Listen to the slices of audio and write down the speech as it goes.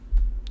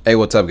Hey,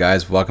 what's up,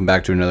 guys? Welcome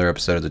back to another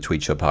episode of the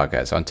Tweet Show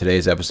podcast. On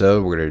today's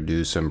episode, we're going to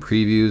do some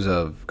previews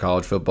of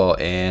college football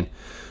and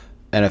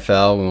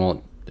NFL. We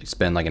won't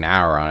spend like an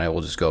hour on it. We'll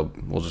just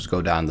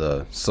go down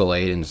the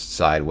slate and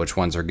decide which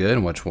ones are good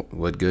and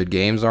what good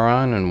games are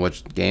on and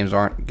which games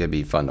aren't going to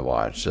be fun to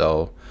watch.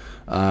 So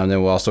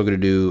then we're also going to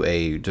do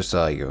a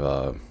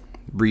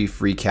brief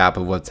recap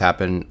of what's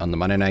happened on the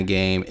Monday night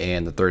game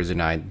and the Thursday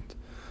night.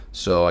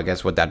 So I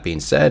guess with that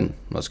being said,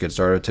 let's get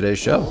started with today's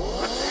show.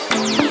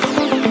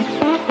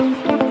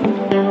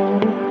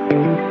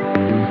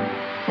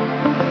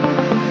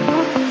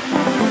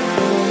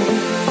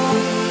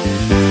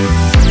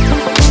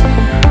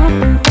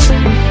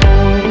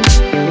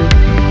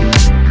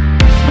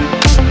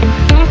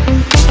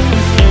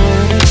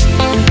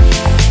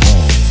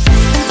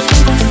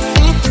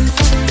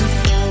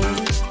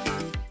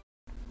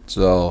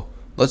 So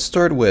let's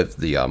start with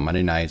the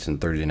Monday nights and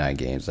Thursday night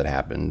games that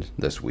happened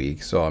this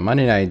week. So on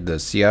Monday night, the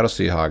Seattle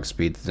Seahawks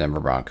beat the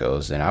Denver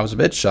Broncos, and I was a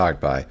bit shocked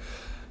by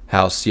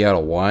how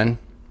Seattle won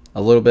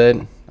a little bit.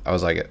 I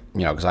was like,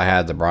 because I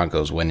had the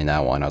Broncos winning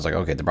that one. I was like,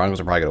 okay, the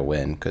Broncos are probably going to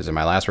win, because in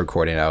my last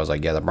recording, I was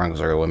like, yeah, the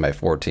Broncos are going to win by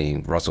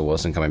 14. Russell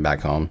Wilson coming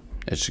back home.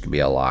 It should be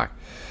a lock.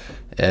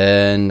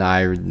 And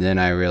then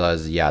I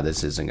realized, yeah,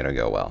 this isn't going to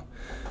go well.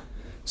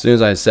 As soon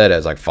as I said it, I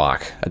was like,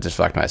 fuck. I just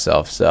fucked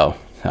myself. So,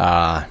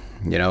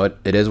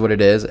 it is what it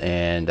is,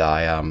 and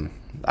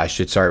I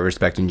should start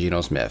respecting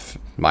Geno Smith.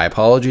 My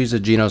apologies to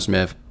Geno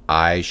Smith.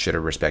 I should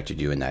have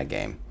respected you in that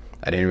game.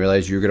 I didn't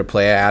realize you were going to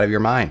play it out of your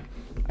mind.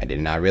 I did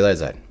not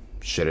realize that.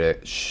 Should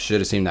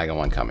have seen that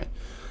one coming.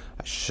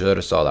 I should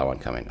have saw that one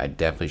coming. I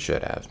definitely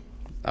should have.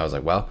 I was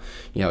like, well,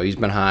 he's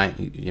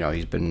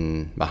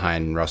been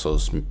behind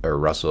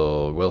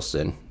Russell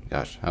Wilson.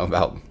 Gosh, how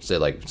about say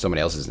like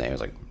somebody else's name?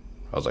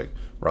 I was like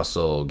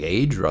Russell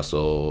Gage,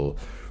 Russell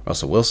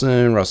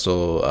Wilson,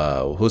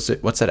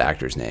 what's that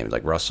actor's name?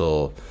 Like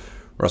Russell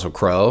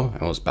Crowe.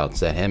 I was about to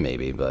say him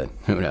maybe, but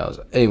who knows?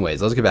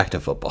 Anyways, let's get back to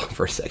football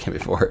for a second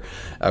before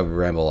I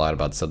ramble a lot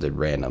about something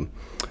random.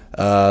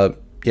 I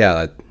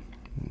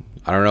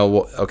don't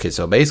know. Okay,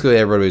 so basically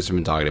everybody's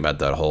been talking about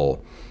the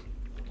whole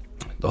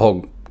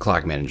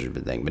clock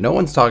management thing, but no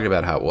one's talking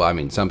about how, well, I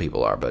mean, some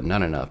people are, but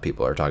not enough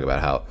people are talking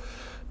about how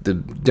the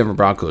Denver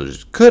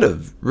Broncos could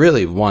have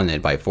really won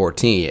it by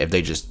 14 if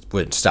they just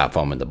would stop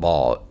fumbling the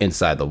ball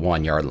inside the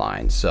 1 yard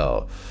line.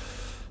 So,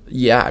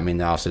 yeah, I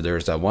mean, also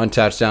there's that one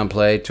touchdown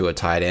play to a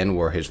tight end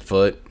where his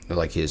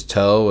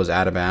toe was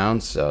out of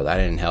bounds, so that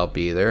didn't help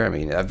either. I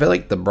mean, I feel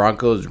like the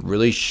Broncos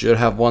really should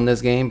have won this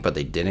game, but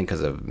they didn't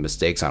because of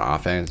mistakes on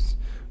offense.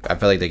 I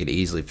feel like they could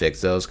easily fix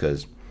those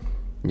because,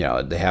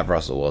 they have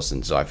Russell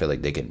Wilson, so I feel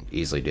like they could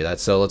easily do that.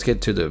 So let's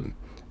get to the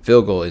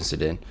field goal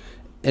incident.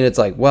 And it's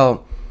like,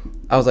 well,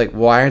 I was like,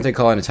 why aren't they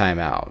calling a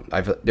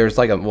timeout? There's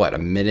like a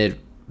minute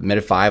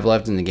 5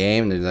 left in the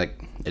game. And they're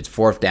like, it's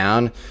 4th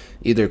down.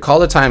 Either call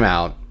the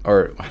timeout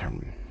or,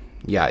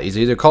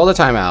 either call the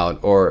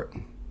timeout or,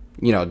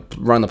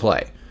 run the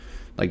play.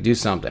 Like, do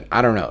something.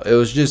 I don't know. It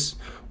was just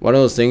one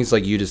of those things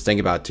like you just think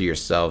about to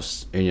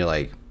yourselves and you're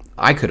like,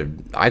 I could have,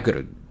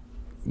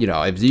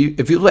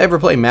 if you ever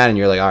play Madden,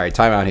 you're like, all right,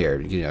 timeout here.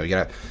 You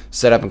got to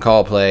set up and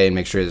call a play and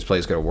make sure this play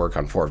is going to work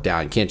on 4th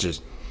down. You can't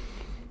just,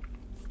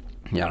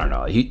 I don't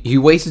know. He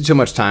wasted too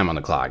much time on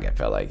the clock, I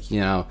felt like. He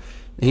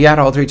had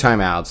all 3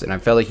 timeouts, and I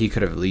felt like he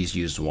could have at least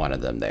used one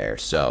of them there.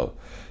 So,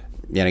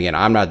 and again,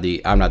 I'm not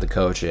the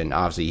coach, and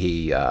obviously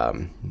he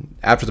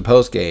after the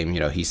post game,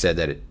 he said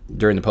that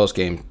during the post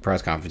game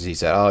press conference, he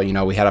said,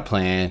 "Oh, we had a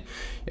plan.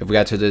 If we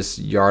got to this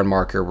yard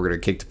marker, we're gonna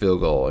kick the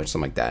field goal or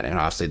something like that." And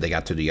obviously they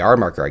got to the yard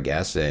marker, I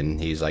guess,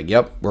 and he's like,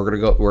 "Yep, we're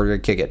gonna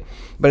kick it."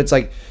 But it's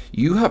like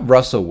you have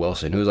Russell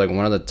Wilson, who's like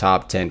one of the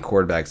top 10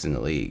 quarterbacks in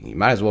the league. You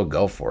might as well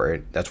go for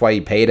it. That's why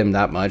you paid him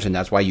that much, and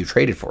that's why you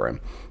traded for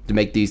him to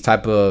make these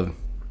type of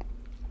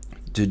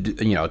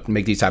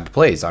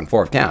plays on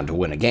 4th down to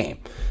win a game,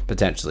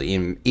 potentially,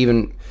 and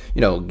even,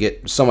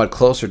 get somewhat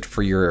closer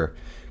for your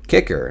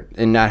kicker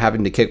and not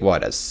having to kick, a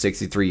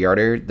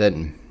 63-yarder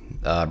than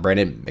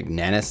Brandon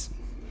McManus.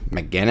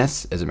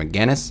 Is it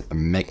McGinnis or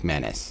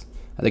McManus?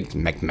 I think it's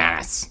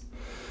McManus.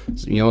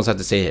 So you almost have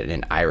to say it in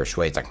an Irish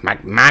way. It's like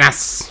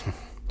McManus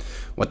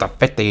with a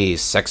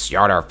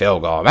 56-yarder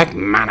field goal.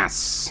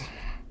 McManus.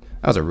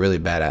 That was a really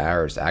bad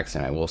Irish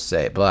accent, I will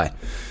say, but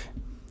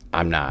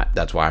I'm not.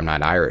 That's why I'm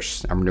not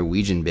Irish. I'm a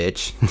Norwegian,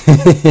 bitch.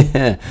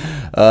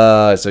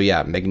 So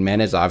yeah,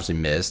 McManus obviously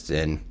missed,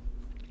 and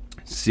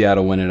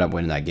Seattle ended up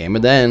winning that game.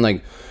 But then,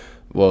 like,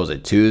 what was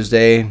it,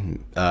 Tuesday?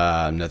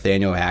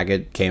 Nathaniel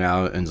Hackett came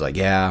out and was like,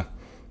 "Yeah,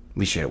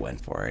 we should have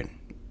went for it."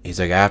 He's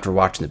like, after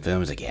watching the film,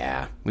 he's like,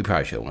 "Yeah, we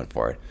probably should have went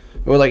for it."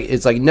 But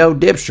it's like, no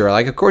dipster.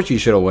 Like, of course you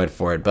should have went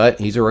for it, but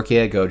he's a rookie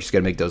head coach. He's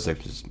gonna make those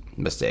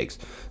mistakes.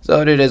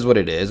 So it is what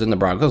it is, and the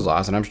Broncos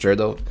lost, and I'm sure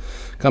they'll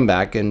come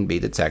back and beat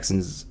the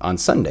Texans on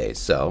Sunday.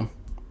 So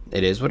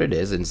it is what it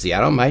is, and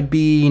Seattle might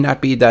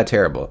not be that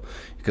terrible,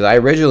 because I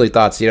originally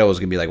thought Seattle was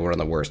gonna be like one of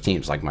the worst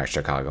teams, like my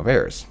Chicago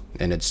Bears,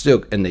 and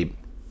they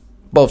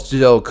both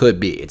still could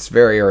be. It's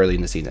very early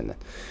in the season.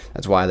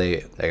 That's why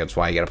you got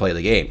to play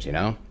the games. You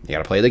got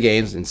to play the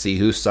games and see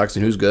who sucks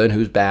and who's good, and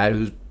who's bad,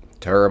 who's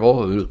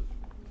terrible,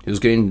 who's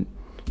getting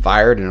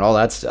fired, and all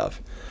that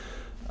stuff.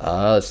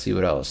 Let's see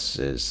what else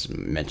is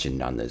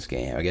mentioned on this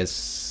game. I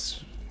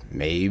guess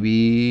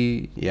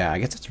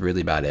that's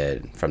really about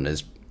it from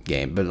this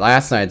game. But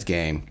last night's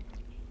game,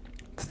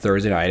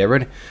 Thursday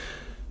night,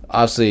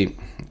 obviously,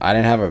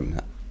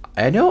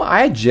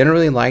 I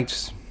generally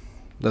liked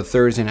the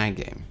Thursday night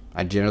game.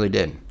 I generally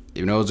did,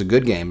 even though it was a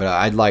good game. But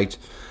I like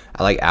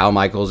Al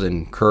Michaels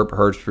and Kurt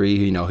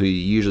Herbstreit, who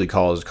usually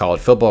calls college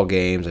football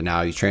games, and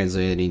now he's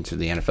translating to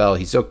the NFL.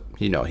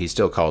 He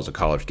still calls the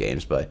college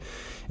games, but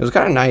it was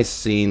kind of nice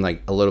seeing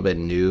like a little bit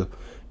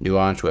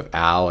nuance with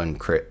Al and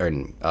Kirk.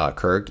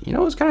 It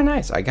was kind of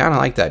nice. I kind of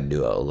like that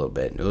duo a little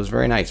bit. It was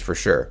very nice for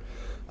sure.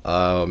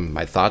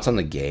 My thoughts on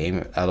the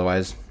game,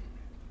 otherwise,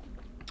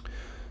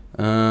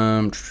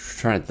 trying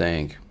to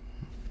think.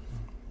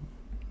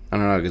 I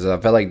don't know, because I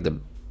felt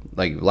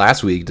like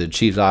last week the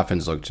Chiefs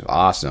offense looked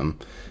awesome,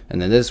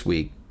 and then this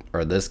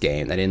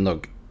game they didn't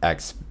look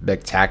as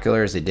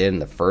spectacular as they did in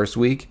the first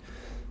week.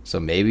 So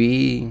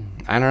maybe,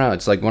 I don't know,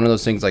 it's like one of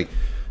those things. Like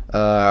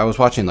I was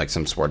watching like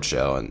some sports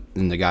show,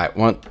 and the guy,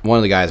 one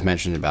of the guys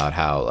mentioned about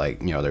how, like,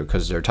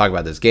 because they're talking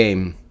about this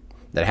game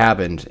that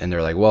happened, and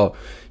they're like, well,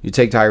 you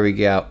take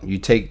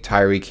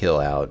Tyreek Hill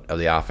out of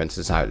the offense,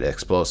 it's not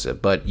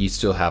explosive, but you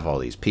still have all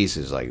these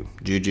pieces like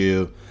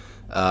Juju,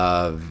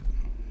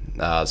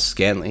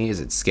 Scanley. Is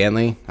it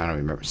Scanley? I don't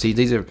remember. See,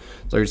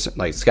 there's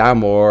like Scott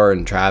Moore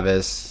and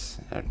Travis.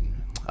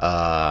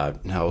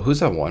 No,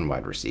 who's that one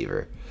wide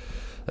receiver?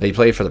 He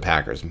played for the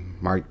Packers.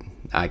 Mark,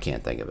 I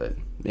can't think of it.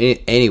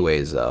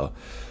 Anyways, though,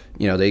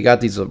 they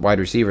got these wide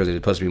receivers that are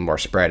supposed to be more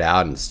spread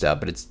out and stuff,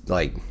 but it's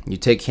like you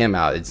take him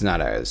out, it's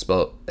not as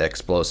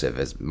explosive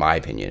as my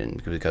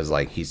opinion, because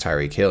like he's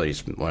Tyreek Hill,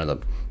 he's one of the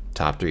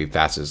top 3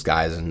 fastest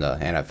guys in the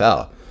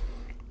NFL.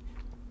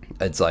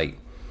 It's like,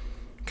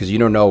 because you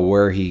don't know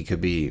where he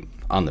could be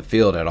on the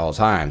field at all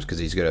times, because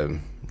he's going to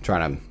try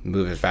to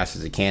move as fast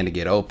as he can to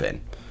get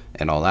open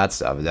and all that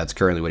stuff. That's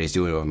currently what he's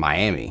doing with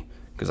Miami,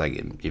 because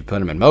like you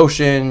put him in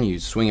motion, you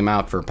swing him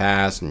out for a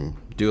pass, and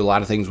do a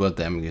lot of things with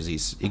him, because you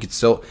could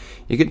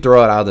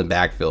throw it out of the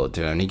backfield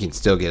to him, and he can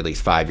still get at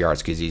least 5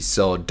 yards because he's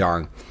so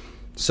dang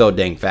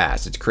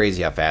fast. It's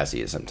crazy how fast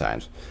he is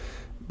sometimes.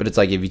 But it's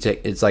like if you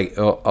take, it's like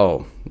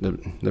the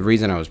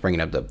reason I was bringing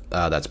up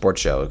that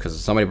sports show, because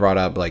somebody brought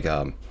up like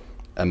they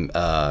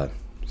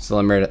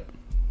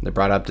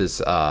brought up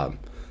this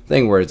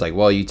thing where it's like,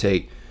 well,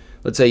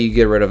 let's say you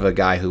get rid of a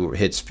guy who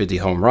hits 50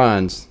 home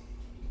runs,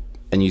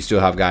 and you still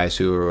have guys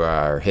who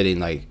are hitting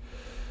like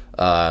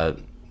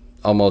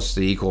almost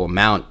the equal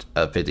amount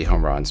of 50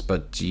 home runs,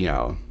 but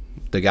the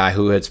guy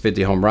who hits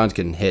 50 home runs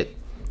can hit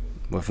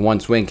with one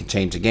swing, can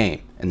change the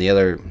game, and the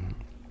other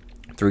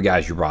 3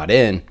 guys you brought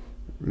in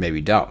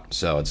maybe don't.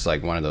 So it's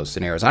like one of those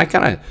scenarios. And I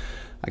kind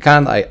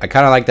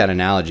of like that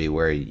analogy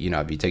where if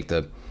you take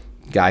the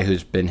guy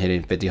who's been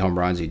hitting 50 home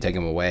runs, you take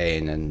him away,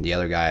 and then the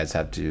other guys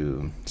have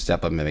to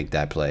step up and make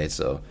that play.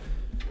 So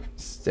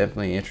it's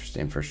definitely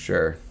interesting for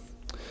sure.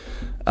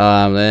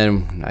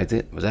 Then I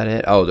think, was that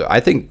it? Oh, I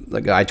think,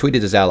 like, I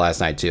tweeted this out last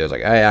night too. I was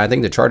like, I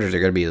think the Chargers are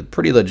going to be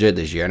pretty legit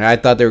this year, and I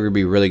thought they were going to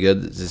be really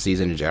good this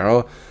season in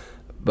general.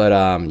 But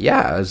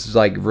I was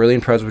like really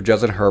impressed with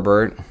Justin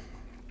Herbert.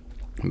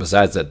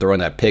 Besides that, throwing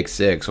that pick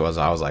 6 I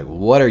was like,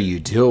 what are you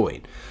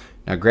doing?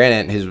 Now,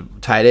 granted, his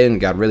tight end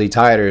got really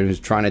tired and was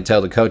trying to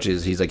tell the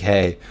coaches, he's like,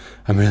 hey,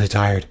 I'm really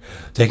tired.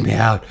 Take me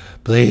out,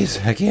 please.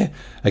 I can't.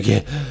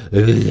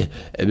 He's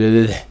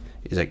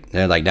like,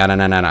 they're like,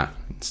 no.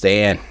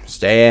 Stay in.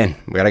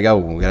 We gotta go.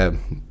 We gotta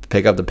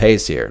pick up the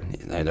pace here.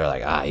 And they're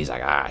like, he's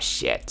like,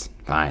 shit.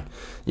 Fine.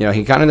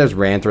 He kind of just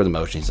ran through the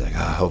motion. He's like,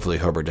 hopefully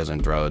Herbert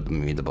doesn't throw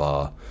me the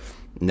ball.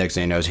 Next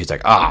thing he knows, he's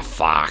like,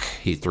 fuck.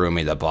 He threw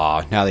me the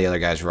ball. Now the other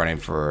guy's running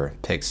for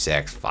pick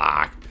 6.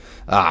 Fuck.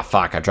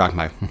 Fuck. I dropped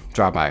my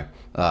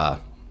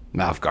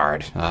mouth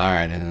guard. All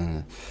right.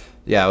 And,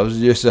 it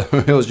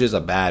was just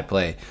a bad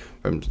play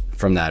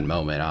from that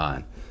moment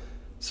on.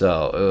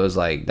 So it was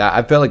like that.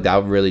 I felt like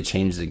that really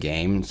changed the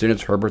game. As soon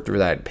as Herbert threw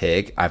that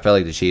pick, I felt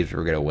like the Chiefs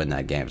were going to win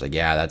that game. It's like,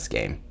 that's the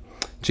game.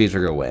 Chiefs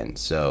were going to win.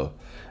 So,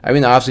 I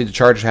mean, obviously the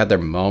Chargers had their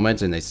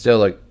moments, and I still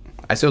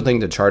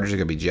think the Chargers are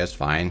going to be just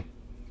fine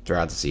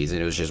throughout the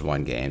season. It was just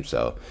one game,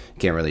 so you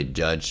can't really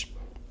judge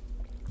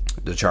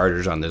the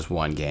Chargers on this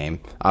one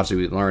game. Obviously,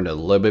 we learned a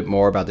little bit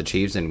more about the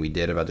Chiefs than we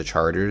did about the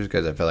Chargers,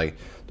 because I feel like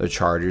the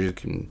Chargers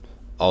can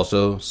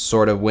also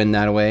sort of win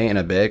that way in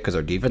a bit, because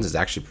our defense is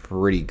actually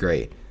pretty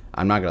great.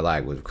 I'm not going to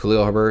lie, with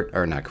Khalil Herbert,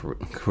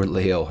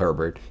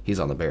 he's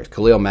on the Bears.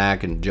 Khalil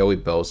Mack and Joey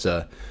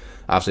Bosa,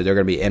 obviously they're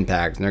going to be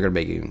impacts, and they're going to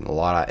be making a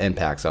lot of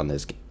impacts in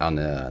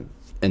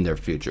their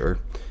future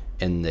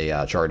in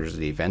the Chargers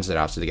defense. And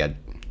obviously they got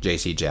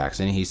J.C.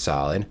 Jackson, he's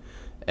solid.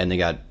 And they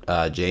got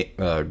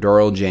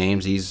Doral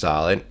James, he's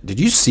solid. Did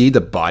you see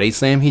the body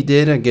slam he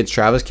did against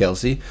Travis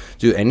Kelce?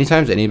 Dude,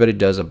 anytime anybody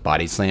does a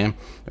body slam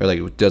or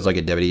like does like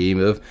a WWE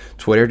move,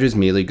 Twitter just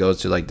immediately goes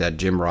to like that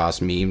Jim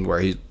Ross meme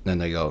where then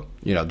they go,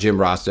 Jim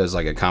Ross does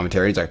like a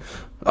commentary. He's like,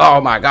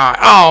 Oh my god!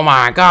 Oh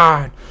my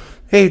god!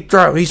 He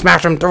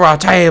smashed him through a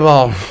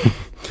table.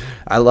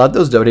 I love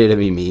those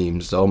WWE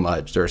memes so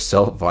much. They're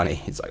so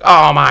funny. It's like,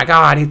 oh my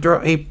god, he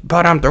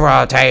put him through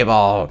a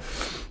table.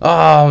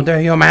 Oh,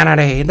 the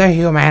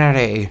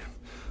humanity.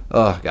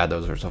 Oh god,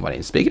 those are so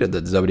funny. Speaking of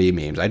the WWE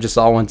memes, I just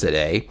saw one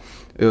today.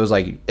 It was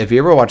like, if you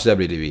ever watched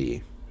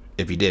WWE,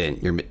 if you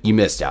didn't, you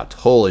missed out.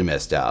 Totally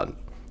missed out.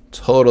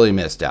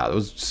 It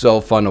was so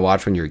fun to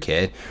watch when you were a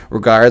kid,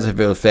 regardless if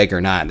it was fake or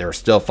not. They were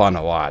still fun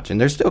to watch, and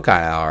they still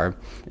kind of are,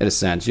 in a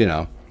sense.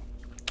 I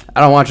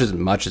don't watch as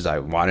much as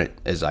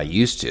I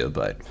used to,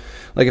 but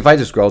like if I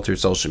just scroll through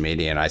social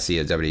media and I see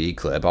a WWE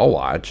clip, I'll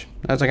watch.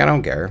 I was like, I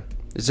don't care.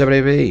 It's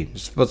WWE.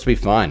 It's supposed to be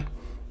fun.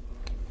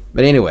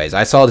 But anyways,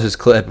 I saw this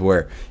clip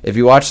where if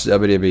you watch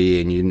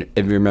WWE and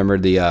if you remember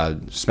the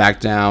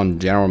SmackDown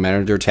general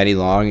manager Teddy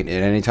Long, and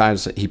anytime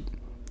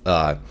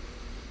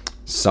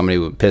somebody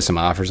would piss him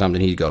off or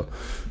something, he'd go,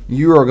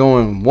 "You are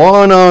going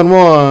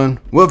one-on-one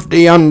with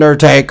The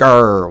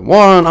Undertaker.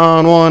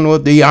 One-on-one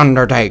with The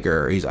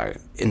Undertaker." He's like,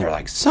 and they're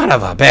like, "Son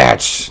of a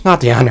bitch,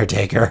 not The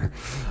Undertaker."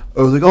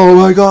 I was like, oh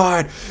my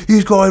god,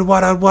 he's going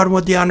one-on-one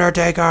with The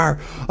Undertaker.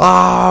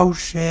 Oh,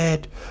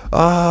 shit.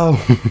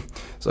 Oh.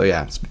 So,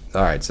 yeah.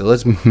 All right, so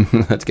let's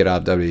get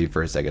off WWE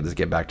for a second. Let's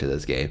get back to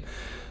this game.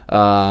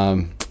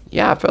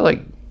 Yeah, I feel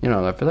like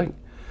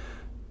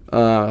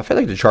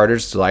the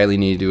Chargers slightly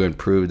need to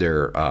improve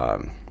their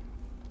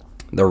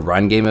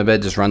run game a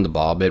bit, just run the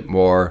ball a bit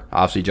more.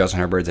 Obviously, Justin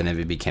Herbert's an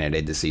MVP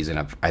candidate this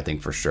season, I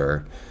think for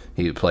sure.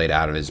 He played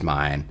out of his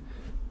mind.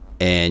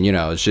 And,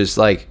 it's just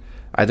like,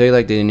 I think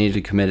like they need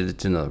to commit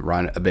to the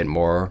run a bit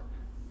more,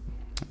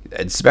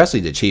 especially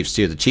the Chiefs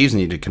too. The Chiefs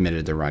need to commit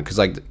to the run because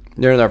like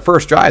during their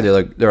first drive, they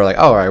were like,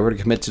 oh, all right, we're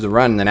gonna commit to the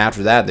run, and then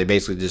after that, they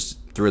basically just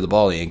threw the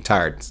ball the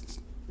entire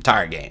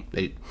game.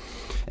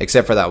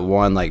 Except for that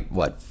one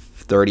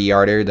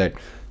 30-yarder that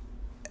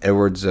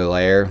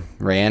Edwards-Helaire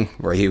ran,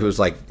 where he was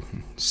like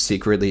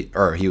secretly,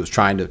 or he was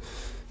trying to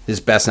his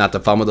best not to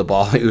fumble the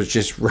ball. He was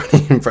just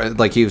running in front,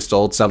 like he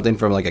stole something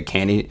from like a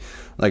candy,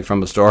 like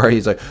from a store.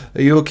 He's like,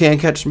 "You can't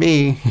catch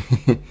me."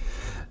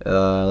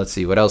 Let's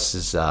see what else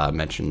is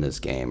mentioned in this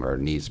game or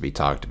needs to be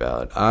talked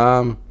about.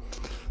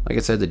 Like I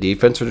said, the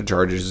defense for the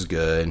Chargers is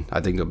good.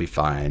 I think they'll be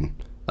fine.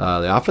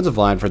 The offensive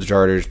line for the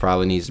Chargers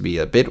probably needs to be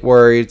a bit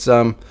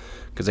worrisome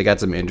because they got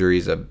some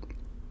injuries,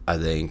 I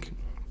think.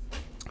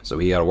 So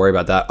we got to worry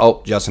about that.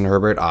 Oh, Justin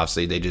Herbert,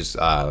 obviously, they just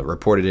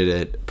reported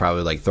it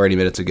probably like 30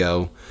 minutes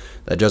ago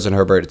that Justin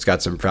Herbert's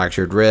got some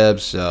fractured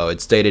ribs. So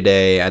it's day to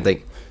day. I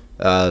think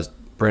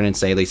Brendan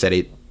Staley said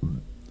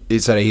he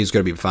said he's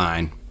going to be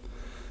fine.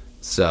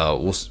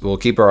 So we'll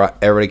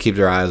everybody keep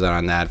their eyes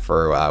on that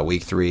for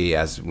week 3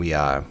 as we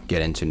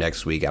get into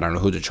next week. I don't know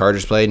who the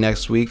Chargers play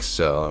next week,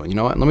 so you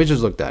know what? Let me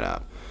just look that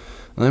up.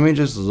 Let me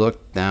just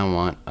look that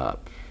one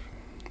up.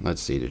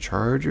 Let's see. The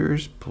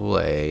Chargers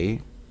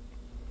play.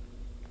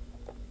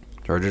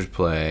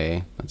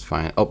 Let's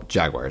find. Oh,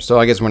 Jaguars. So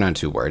I guess we're not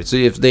too worried.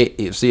 See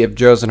if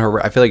Justin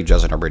Herbert. I feel like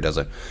Justin Herbert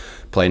doesn't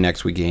play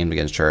next week game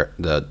against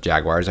the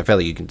Jaguars. I feel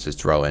like you can just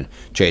throw in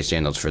Chase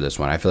Daniels for this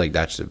one. I feel like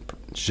that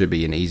should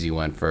be an easy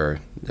win for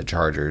the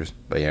Chargers.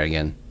 But yeah,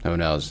 again, who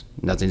knows?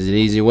 Nothing's an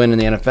easy win in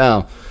the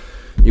NFL,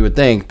 you would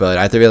think. But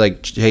I feel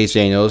like Chase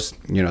Daniels,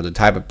 the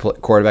type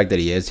of quarterback that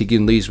he is, he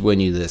can at least win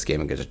you this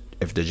game against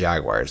if the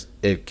Jaguars.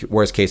 If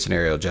worst case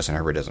scenario, Justin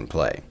Herbert doesn't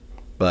play.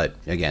 But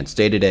again,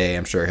 day to day,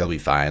 I'm sure he'll be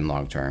fine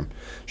long term.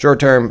 Short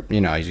term,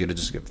 he's gonna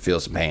just feel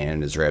some pain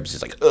in his ribs.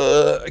 He's like,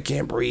 I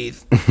can't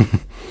breathe.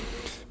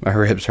 My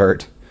ribs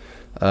hurt.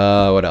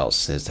 What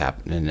else is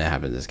happening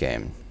in this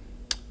game?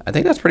 I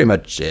think that's pretty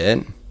much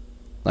it.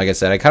 Like I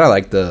said, I kind of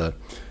like the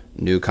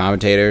new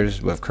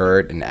commentators with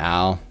Kurt and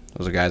Al.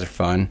 Those guys are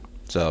fun.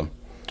 So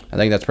I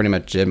think that's pretty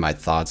much it. My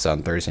thoughts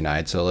on Thursday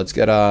night. So let's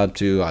get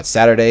to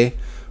Saturday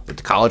with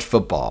the college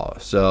football.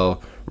 So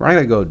we're not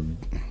gonna go.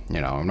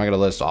 I'm not gonna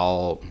list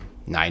all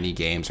 90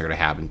 games that are gonna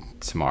happen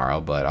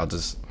tomorrow, but I'll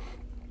just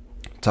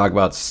talk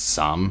about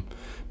some,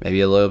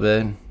 maybe a little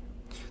bit.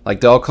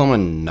 Like the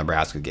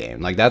Oklahoma-Nebraska game.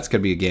 Like that's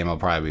gonna be a game I'll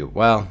probably be.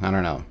 Well, I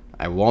don't know.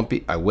 I will,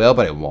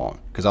 but it won't,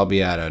 because I'll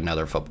be at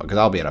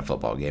a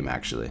football game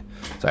actually.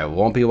 So I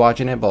won't be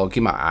watching it, but I'll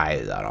keep my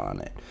eyes out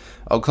on it.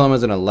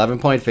 Oklahoma's an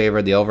 11-point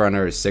favorite. The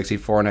over/under is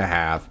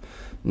 64.5.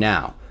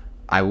 Now,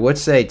 I would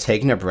say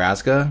take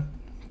Nebraska.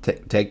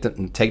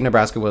 Take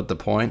Nebraska with the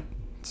point.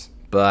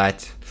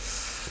 But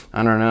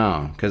I don't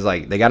know, because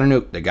like they got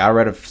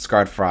rid of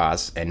Scott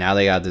Frost, and now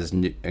they got this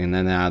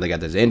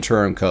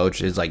interim coach.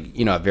 It's like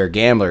if you're a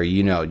gambler,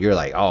 you're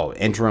like, oh,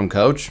 interim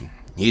coach,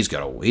 he's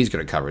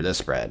gonna cover this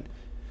spread.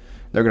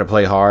 They're gonna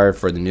play hard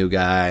for the new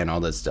guy and all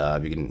this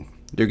stuff. You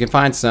can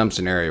find some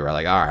scenario where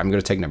like, all right, I'm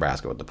gonna take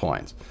Nebraska with the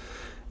points,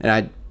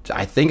 and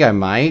I think I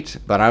might,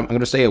 but I'm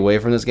gonna stay away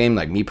from this game.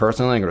 Like me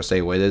personally, I'm gonna stay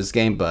away from this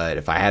game. But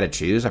if I had to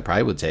choose, I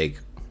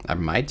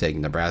might take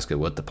Nebraska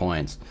with the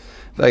points.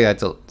 I feel like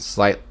that's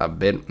a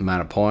bit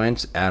amount of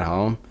points at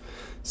home.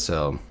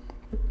 So,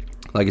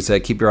 like I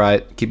said, keep your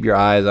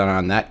eyes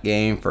on that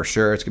game for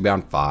sure. It's gonna be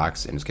on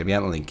Fox and it's gonna be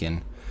at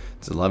Lincoln.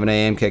 It's 11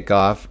 a.m.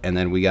 kickoff, and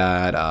then we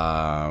got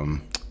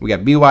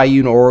BYU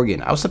and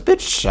Oregon. I was a bit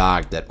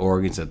shocked that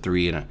Oregon's a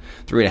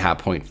 3.5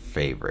 point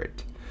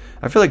favorite.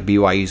 I feel like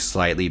BYU is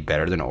slightly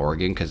better than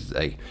Oregon because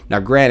now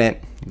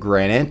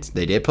granted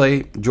they did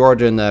play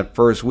Georgia in that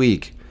first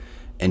week,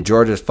 and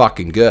Georgia's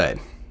fucking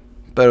good,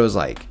 but it was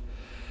like,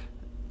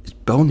 is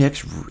Bo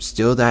Nix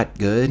still that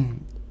good?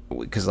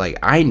 Because like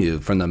I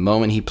knew from the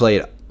moment he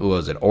played, what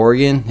was it,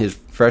 Oregon, his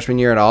freshman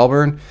year at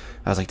Auburn,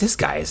 I was like, this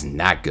guy isn't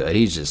that good.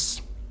 He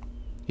just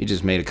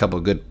made a couple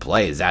of good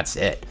plays. That's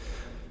it.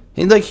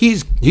 And like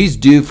he's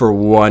due for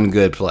one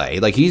good play.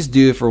 Like he's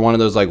due for one of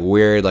those like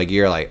weird, like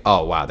you're like,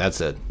 oh wow, that's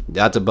a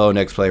Bo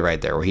Nix play right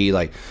there, where he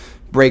like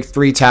breaks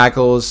 3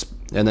 tackles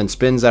and then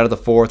spins out of the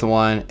 4th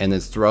one and then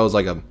throws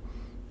like a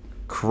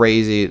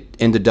crazy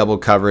into double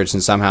coverage,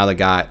 and somehow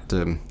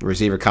the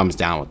receiver comes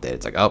down with it.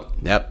 It's like, oh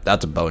yep,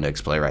 that's a Bo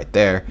Nix play right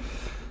there.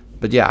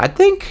 But yeah, I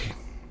think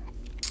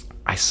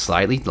I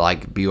slightly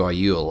like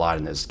BYU a lot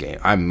in this game.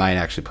 I might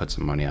actually put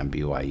some money on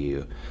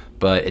BYU.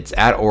 But it's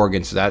at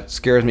Oregon, so that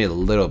scares me a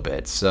little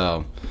bit.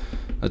 So,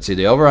 let's see.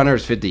 The over-under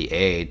is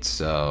 58.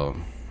 So,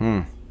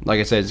 like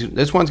I said,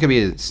 this one's going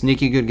to be a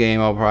sneaky good game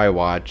I'll probably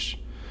watch,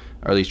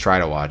 or at least try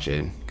to watch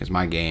it, because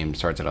my game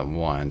starts at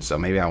 1. So,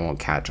 maybe I won't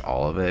catch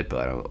all of it,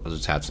 but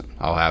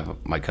I'll have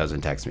my cousin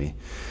text me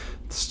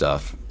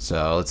stuff.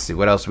 So, let's see.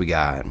 What else we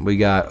got? We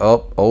got,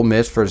 Ole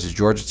Miss versus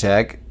Georgia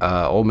Tech.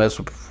 Ole Miss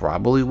will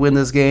probably win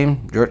this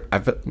game.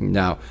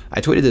 Now, I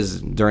tweeted this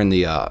during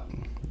the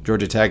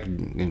Georgia Tech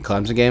and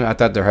Clemson game. I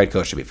thought their head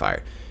coach should be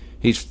fired.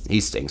 He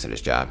stinks at his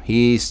job.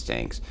 He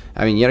stinks.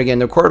 I mean, yet again,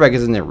 their quarterback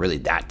isn't really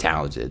that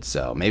talented,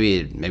 so maybe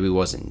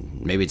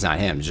it's not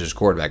him. It's just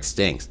quarterback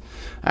stinks.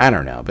 I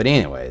don't know. But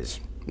anyways,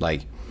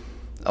 like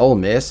Ole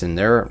Miss and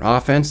their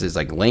offense is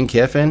like Lane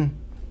Kiffin,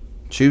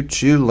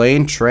 choo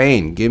Lane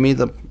train. Give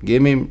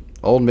me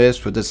Ole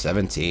Miss with the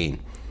 17.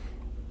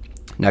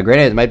 Now,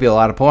 granted, it might be a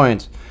lot of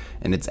points,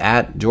 and it's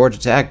at Georgia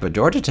Tech, but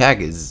Georgia Tech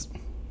is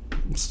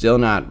still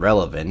not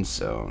relevant,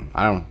 so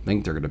I don't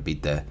think they're going to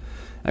beat the...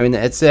 I mean,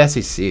 it's the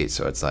SEC,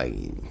 so it's like,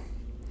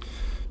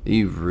 do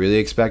you really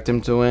expect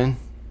them to win?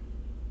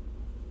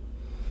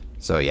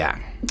 So, yeah.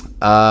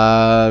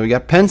 We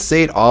got Penn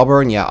State,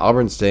 Auburn. Yeah,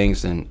 Auburn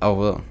stinks, and...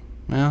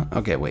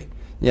 okay, wait.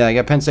 Yeah, I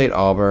got Penn State,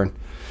 Auburn.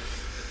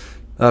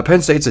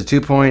 Penn State's a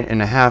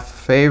 2.5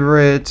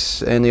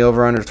 favorite, and the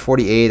over-under is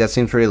 48. That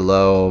seems pretty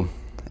low,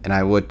 and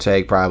I would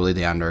take probably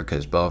the under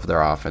because both of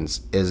their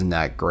offense isn't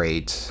that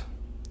great.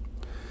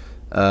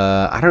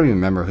 I don't even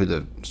remember who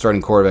the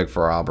starting quarterback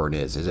for Auburn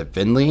is. Is it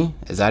Finley?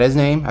 Is that his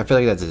name? I feel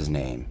like that's his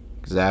name.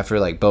 Because after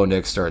like Bo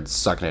Nix started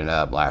sucking it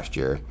up last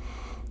year,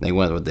 they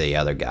went with the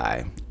other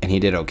guy, and he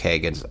did okay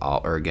against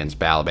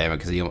Alabama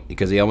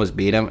because he almost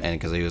beat him, and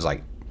because he was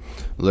like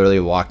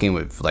literally walking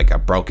with like a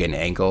broken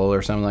ankle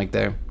or something like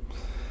that.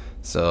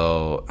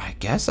 So I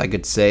guess I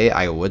could say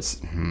I would.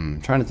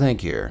 Trying to think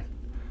here.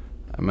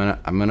 I'm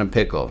gonna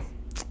pickle.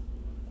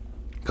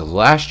 Because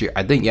last year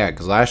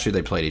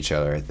they played each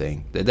other, I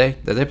think. Did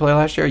they play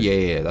last year?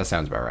 Yeah, that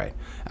sounds about right.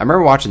 I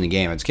remember watching the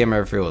game. I just can't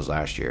remember if it was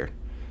last year.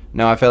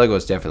 No, I feel like it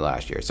was definitely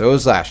last year. So it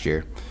was last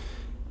year.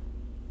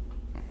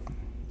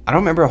 I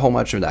don't remember a whole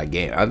much of that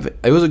game.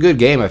 It was a good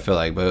game, I feel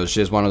like, but it was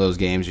just one of those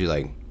games you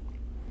like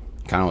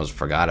kind of almost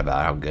forgot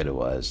about how good it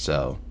was.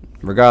 So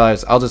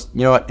regardless, I'll just,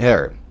 you know what,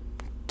 here,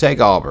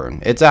 take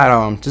Auburn. It's at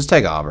home. Just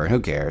take Auburn. Who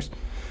cares?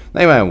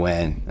 They might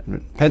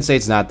win. Penn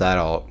State's not that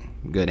all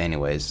good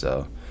anyways,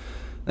 so...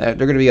 They're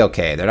going to be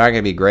okay. They're not going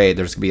to be great.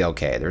 They're just going to be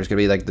okay. There's going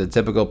to be like the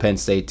typical Penn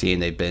State team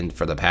they've been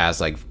for the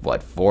past,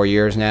 4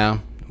 years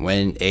now?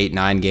 Win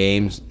 8-9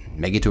 games.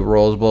 Make it to a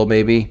Rose Bowl,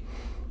 maybe.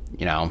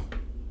 You know,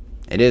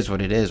 it is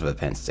what it is with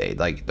Penn State.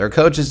 Like, their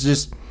coach is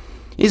just,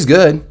 he's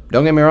good.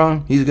 Don't get me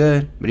wrong. He's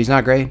good, but he's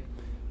not great.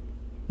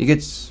 He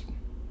gets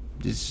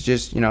his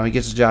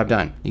job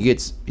done.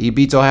 He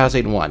beats Ohio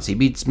State once. He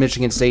beats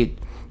Michigan State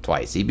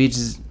twice. He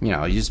beats,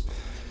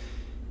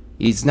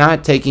 he's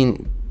not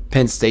taking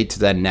Penn State to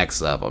that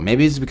next level.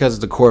 Maybe it's because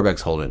the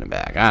quarterback's holding him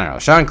back. I don't know.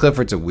 Sean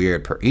Clifford's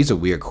he's a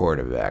weird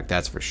quarterback,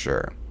 that's for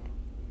sure.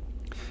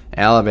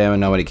 Alabama,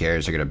 nobody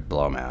cares. They're going to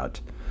blow them out.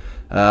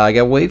 I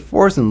got Wake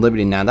Forest and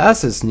Liberty. Now,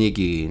 that's a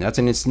sneaky,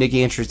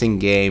 interesting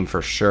game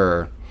for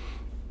sure.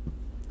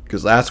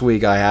 Because last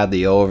week I had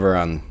the over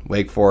on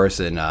Wake Forest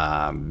and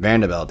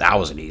Vanderbilt. That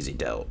was an easy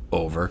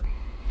over.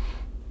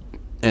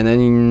 And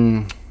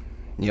then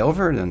the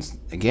over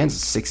against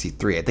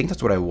 63. I think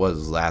that's what I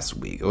was last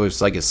week. It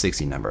was like a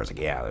 60 number. I was like,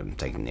 yeah, I'm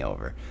taking the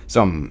over.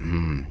 So,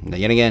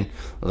 yet again,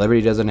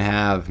 Liberty doesn't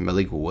have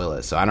Malik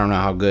Willis. So I don't know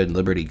how good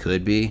Liberty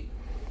could be.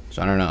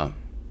 So I don't know.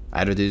 I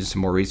had to do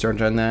some more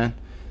research on that.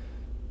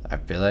 I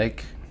feel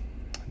like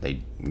they're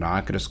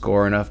not going to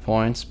score enough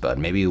points, but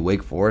maybe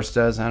Wake Forest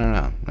does. I don't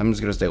know. I'm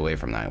just going to stay away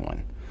from that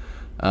one.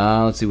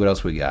 Let's see what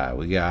else we got.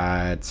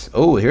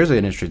 Here's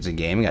an interesting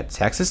game. We got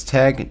Texas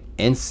Tech and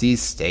NC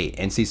State.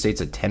 NC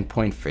State's a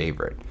 10-point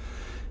favorite.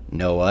 You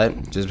know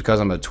what? Just because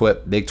I'm a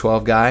Big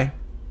 12 guy,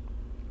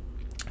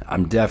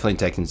 I'm definitely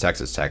taking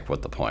Texas Tech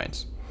with the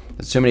points.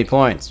 There's too many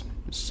points.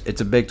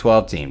 It's a Big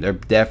 12 team. They're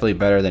definitely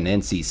better than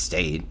NC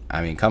State.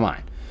 I mean, come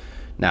on.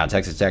 Now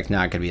Texas Tech's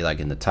not going to be like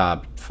in the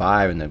top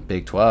 5 in the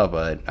Big 12,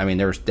 but I mean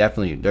they're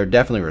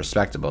definitely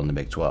respectable in the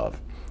Big 12.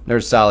 They're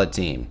a solid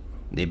team.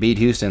 They beat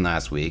Houston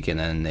last week, and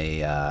then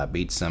they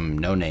beat some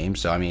no names.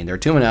 So I mean they're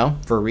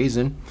 2-0 for a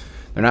reason.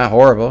 They're not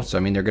horrible, so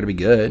I mean they're going to be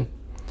good.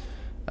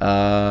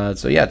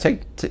 So yeah,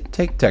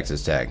 take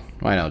Texas Tech.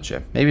 Why don't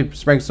you? Maybe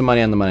sprinkle some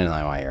money on the money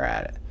line while you're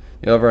at it.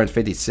 The over is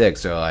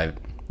 56, so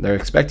they're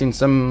expecting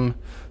some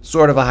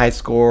sort of a high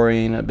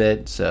scoring a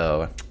bit.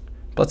 So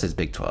plus it's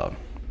Big 12.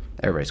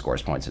 Everybody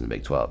scores points in the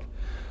Big 12.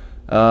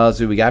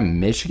 So we got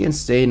Michigan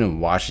State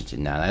and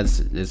Washington. Now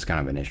that's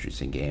kind of an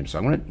interesting game.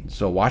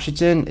 So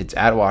Washington, it's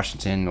at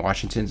Washington.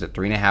 Washington's a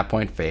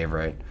 3.5-point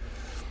favorite.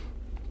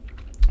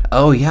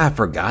 Oh yeah, I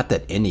forgot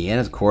that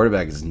Indiana's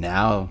quarterback is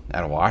now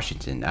at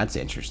Washington. That's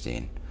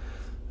interesting.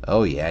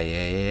 Oh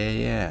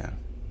yeah.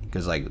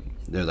 Because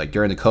they're like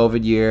during the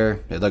COVID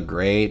year, they looked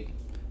great,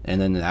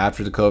 and then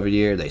after the COVID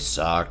year, they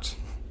sucked,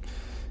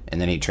 and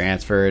then he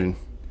transferred.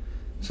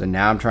 So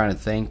now I'm trying to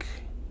think.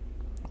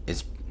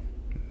 Is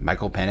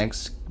Michael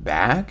Penix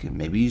back?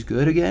 Maybe he's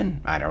good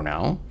again? I don't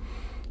know.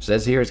 It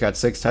says here he's got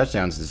 6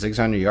 touchdowns and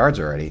 600 yards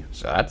already.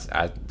 So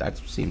that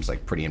seems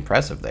like pretty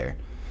impressive there.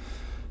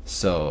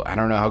 So I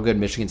don't know how good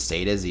Michigan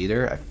State is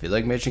either. I feel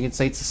like Michigan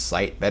State's a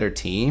slight better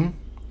team.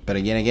 But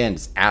again,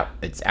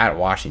 it's at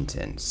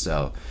Washington.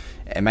 So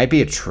it might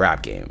be a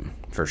trap game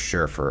for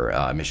sure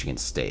for Michigan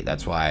State.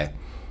 That's why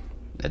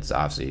it's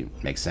obviously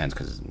makes sense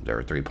because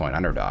they're 3-point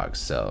underdogs.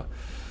 So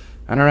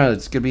I don't know.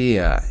 It's gonna be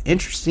an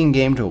interesting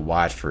game to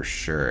watch for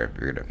sure.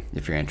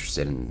 If you're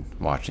interested in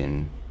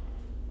watching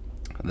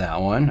that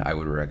one, I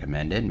would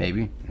recommend it.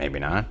 Maybe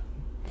not.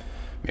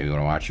 Maybe you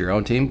want to watch your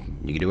own team.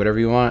 You can do whatever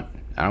you want.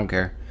 I don't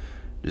care.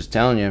 Just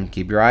telling you,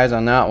 keep your eyes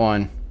on that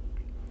one.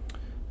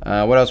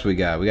 What else we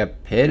got? We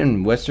got Pitt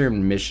and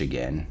Western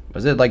Michigan.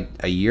 Was it like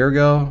a year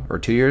ago or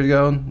 2 years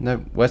ago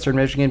that Western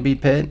Michigan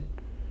beat Pitt?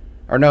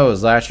 Or no, it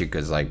was last year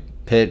because like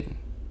Pitt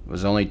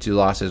was only 2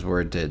 losses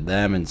were to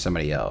them and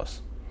somebody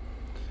else.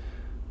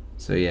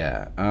 So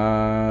yeah,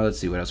 let's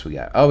see what else we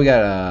got. Oh, we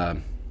got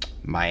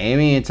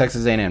Miami and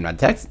Texas A&M. Now,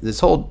 this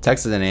whole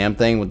Texas A&M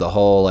thing with the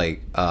whole I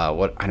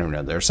don't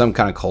know. There's some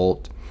kind of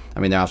cult. I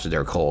mean,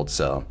 they're cold,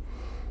 so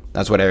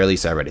that's what at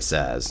least everybody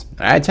says.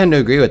 I tend to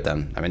agree with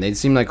them. I mean, they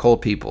seem like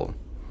cold people.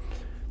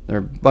 They're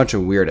a bunch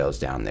of weirdos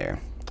down there.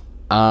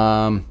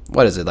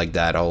 What is it, like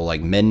that whole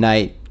like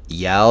midnight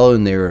yell,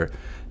 and they were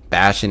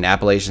bashing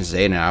Appalachian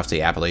State, and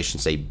obviously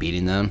Appalachian State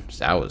beating them.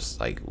 So that was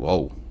like,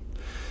 whoa.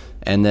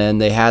 And then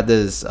they had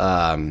this,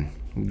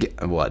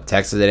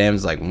 Texas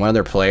A&M's, like one of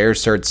their players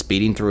started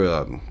speeding through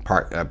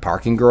a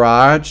parking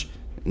garage,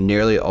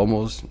 nearly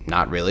almost,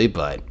 not really,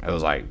 but it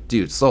was like,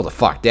 dude, slow the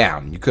fuck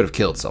down. You could have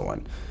killed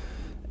someone.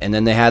 And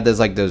then they had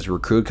this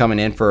recruit coming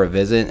in for a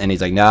visit, and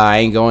he's like, nah, I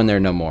ain't going there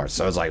no more.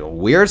 So it's like,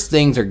 weird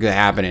things are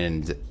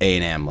happening in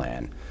A&M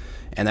land.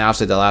 And then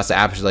obviously they lost to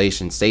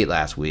Appalachian State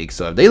last week.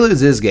 So if they lose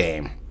this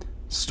game,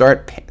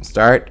 start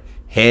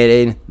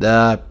hitting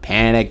the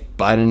panic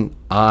button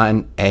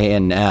on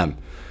A&M,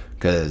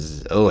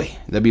 because they'll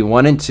be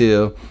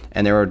 1-2,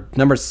 and they were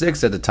number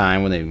 6 at the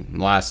time when they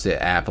lost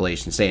to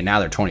Appalachian State. Now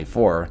they're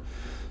 24,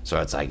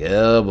 so it's like,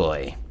 oh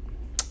boy,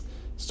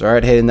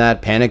 start hitting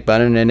that panic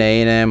button in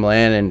A&M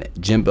land, and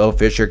Jimbo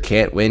Fisher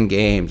can't win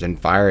games and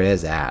fire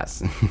his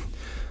ass,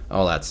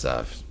 all that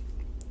stuff.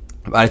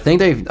 But I think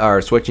they are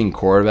switching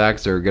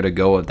quarterbacks. They're gonna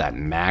go with that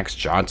Max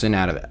Johnson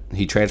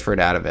he transferred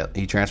out of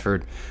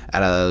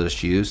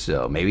LSU,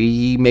 so maybe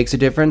he makes a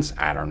difference.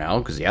 I don't know,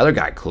 because the other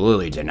guy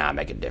clearly did not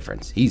make a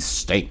difference. He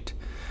stinked.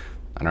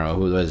 I don't know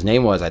who his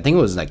name was. I think it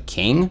was like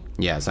King.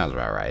 Yeah, it sounds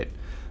about right.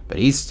 But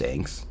he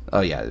stinks.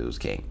 Oh yeah, it was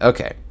King.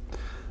 Okay,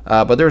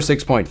 but they're a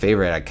 6-point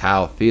favorite at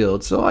Kyle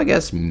Field, so I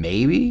guess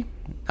maybe,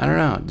 I don't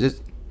know.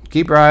 Just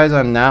keep your eyes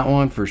on that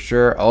one for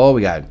sure. Oh,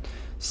 we got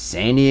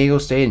San Diego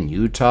State and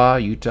Utah.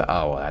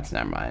 Oh, well, that's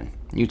never mind.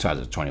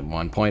 Utah's a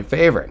 21-point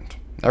favorite.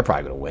 They're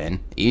probably going to win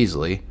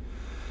easily.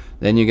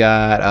 Then you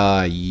got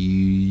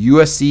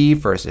USC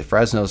versus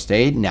Fresno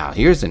State. Now,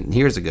 here's a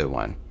good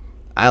one.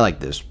 I like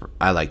this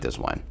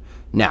one.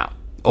 Now,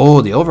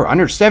 the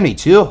over-under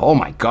 72. Oh,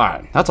 my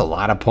God. That's a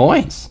lot of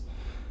points.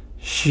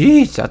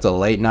 Sheesh, that's a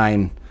late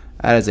night.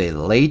 That is a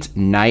late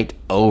night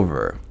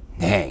over.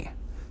 Dang.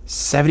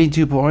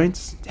 72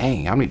 points?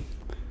 Dang, how many?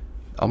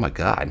 Oh my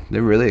God,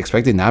 they're really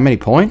expecting that many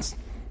points?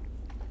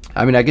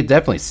 I mean, I could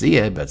definitely see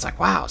it, but it's like,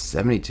 wow,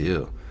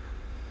 72.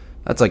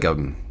 That's like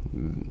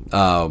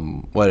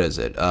what is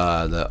it?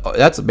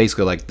 That's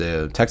basically like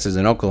the Texas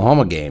and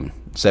Oklahoma game,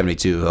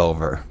 72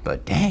 over.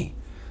 But dang,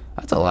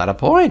 that's a lot of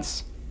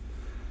points.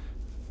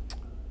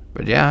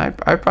 But yeah,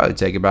 I'd probably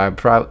take it,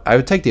 but I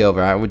would take the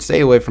over. I would stay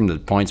away from the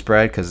point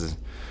spread because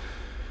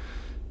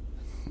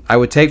I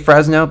would take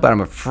Fresno, but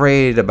I'm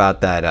afraid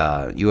about that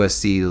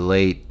USC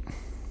late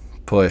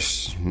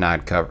push,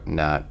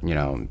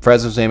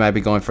 Fresno State might be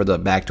going for the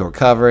backdoor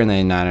cover and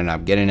they not end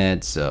up getting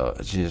it, so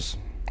it's just,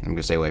 I'm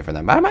gonna stay away from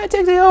them. But I might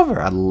take the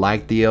over. I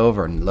like the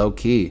over, and low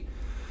key,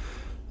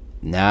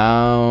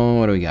 Now,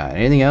 what do we got?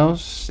 Anything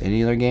else?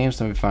 Any other games?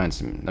 Let me find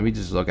some. Let me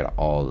just look at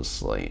all the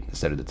slate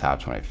instead of the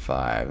top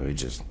 25. Let me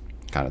just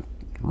kind of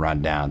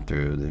run down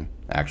through the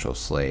actual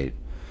slate.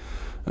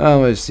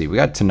 Let's see. We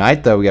got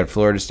tonight, though. We got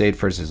Florida State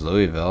versus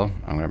Louisville.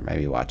 I'm going to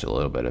maybe watch a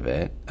little bit of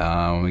it.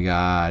 We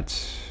got,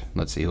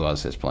 let's see who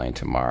else is playing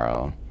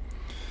tomorrow.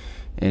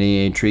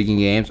 Any intriguing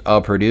games?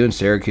 Oh, Purdue and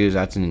Syracuse.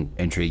 That's an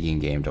intriguing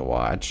game to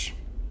watch.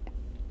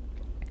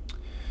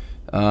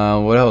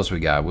 What else we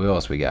got?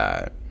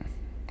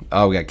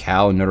 Oh, we got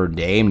Cal and Notre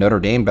Dame. Notre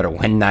Dame better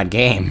win that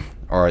game,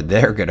 or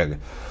they're going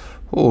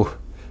to...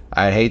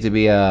 I'd hate to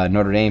be a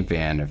Notre Dame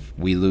fan if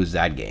we lose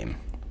that game.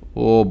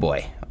 Oh,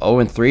 boy.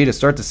 0-3 to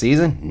start the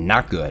season?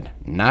 Not good.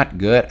 Not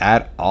good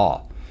at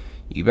all.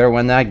 You better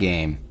win that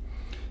game.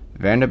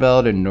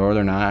 Vanderbilt and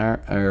Northern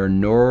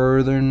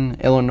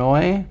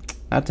Illinois?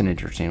 That's an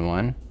interesting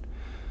one.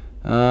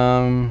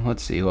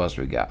 Let's see. Who else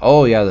we got?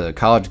 Oh, yeah, the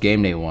college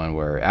game day one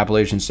where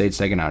Appalachian State's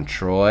taking on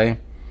Troy.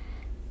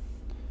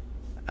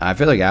 I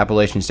feel like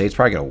Appalachian State's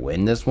probably going to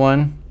win this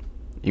one.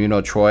 Even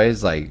though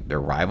Troy's like their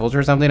rivals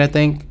or something, I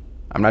think.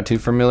 I'm not too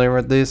familiar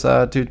with these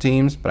two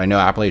teams, but I know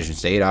Appalachian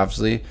State,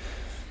 obviously.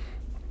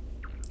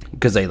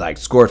 Because they like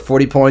scored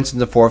 40 points in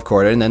the fourth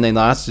quarter, and then they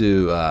lost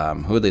to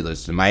who did they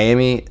lose to?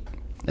 Miami,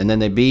 and then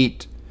they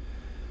beat.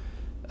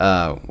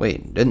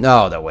 Wait. I don't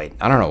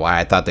know why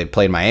I thought they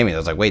played Miami. I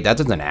was like, wait, that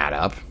doesn't add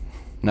up.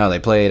 No, they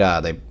played.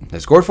 They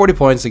scored 40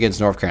 points against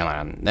North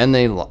Carolina. And then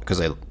they because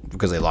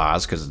they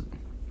lost because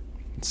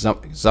some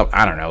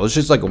I don't know. It was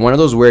just like one of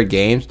those weird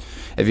games.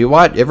 If you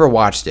ever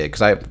watched it,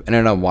 because I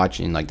ended up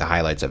watching like the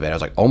highlights of it, I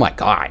was like, oh my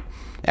god,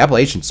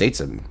 Appalachian State's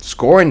a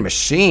scoring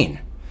machine.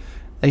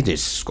 They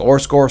just score.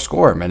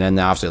 And then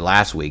obviously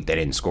last week they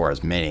didn't score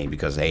as many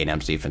because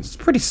A&M's defense is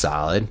pretty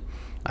solid.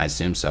 I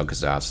assume so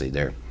because obviously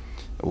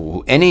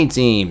any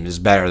team is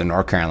better than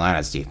North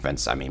Carolina's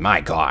defense. I mean, my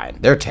God,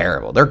 they're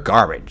terrible. They're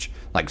garbage.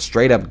 Like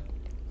straight up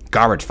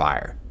garbage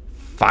fire.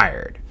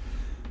 Fired.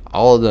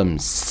 All of them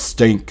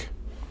stink.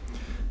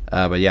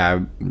 But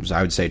yeah,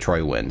 I would say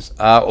Troy wins.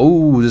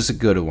 This is a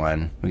good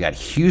one. We got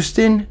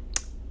Houston,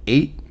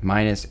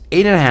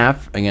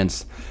 8-8.5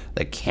 against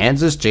the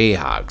Kansas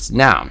Jayhawks.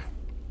 Now,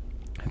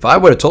 if I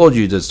would have told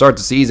you to start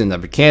the season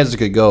that Kansas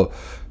could go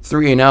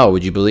 3-0,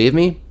 would you believe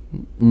me?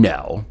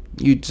 No.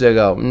 You'd say,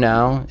 go,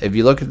 no. If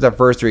you look at the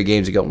first three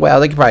games, you go, well,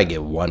 they could probably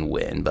get one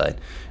win, but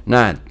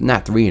not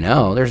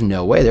 3-0. There's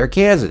no way. They're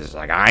Kansas.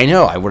 Like, I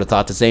know. I would have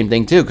thought the same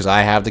thing, too, because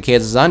I have the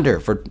Kansas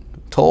under for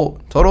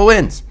total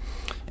wins.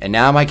 And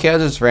now my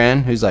Kansas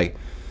friend, he was like,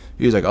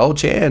 oh,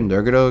 Chan,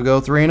 they're going to go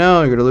 3-0.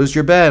 You're going to lose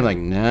your bet. I'm like,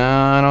 no,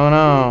 I don't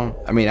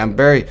know. I mean,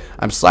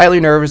 I'm slightly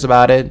nervous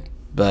about it,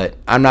 but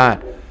I'm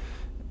not.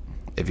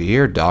 If you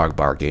hear a dog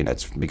barking,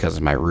 that's because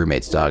of my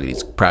roommate's dog.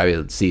 He's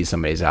probably sees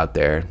somebody's out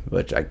there,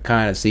 which I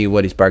kind of see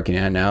what he's barking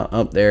at now.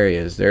 Oh, there he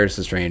is. There's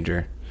the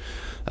stranger.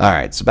 All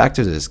right, so back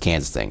to this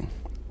Kansas thing.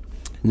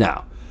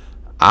 Now,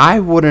 I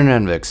wouldn't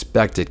have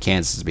expected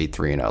Kansas to be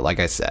 3-0, like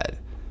I said.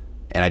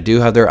 And I do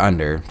have their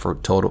under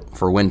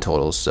for win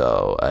totals,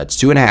 so it's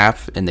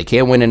 2.5, and they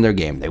can't win in their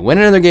game. They win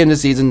in their game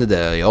this season.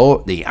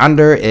 The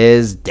under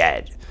is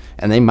dead.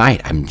 And they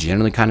might. I'm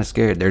generally kind of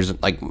scared.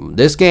 There's like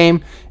this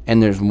game,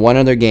 and there's one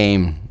other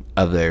game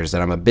of theirs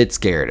that I'm a bit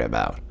scared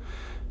about.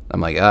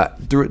 I'm like,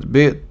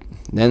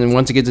 then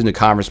once it gets into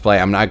conference play,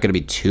 I'm not going to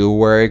be too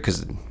worried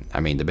because, I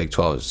mean, the Big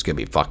 12 is going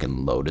to be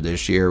fucking loaded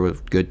this year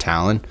with good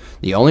talent.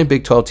 The only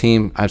Big 12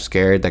 team I'm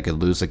scared that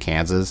could lose to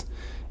Kansas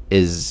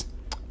is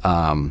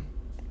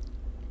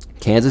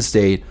Kansas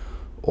State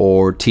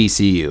or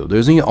TCU.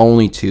 Those are the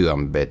only two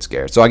I'm a bit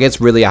scared. So I guess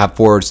really I have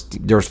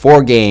there's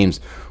 4 games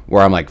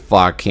where I'm like,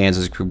 fuck,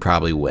 Kansas could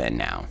probably win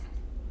now.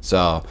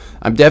 So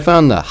I'm definitely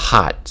on the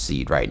hot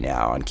seat right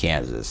now on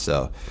Kansas.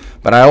 So,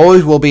 but I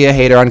always will be a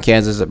hater on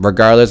Kansas,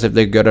 regardless if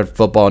they're good at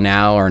football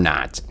now or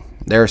not.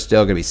 They're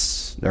still gonna be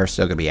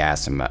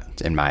ass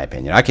in my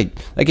opinion. I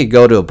could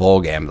go to a bowl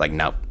game like,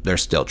 nope, they're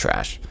still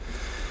trash.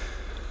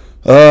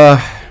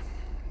 No,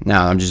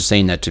 I'm just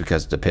saying that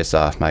because to piss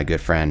off my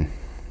good friend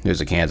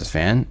who's a Kansas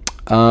fan.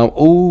 No,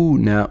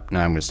 I'm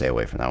gonna stay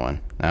away from that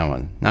one. Now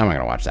I'm not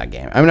gonna watch that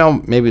game. I mean,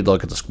 I'll maybe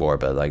look at the score,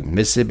 but like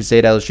Mississippi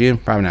State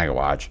LSU, probably not gonna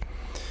watch.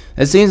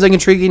 It seems like an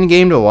intriguing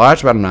game to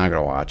watch, but I'm not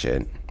gonna watch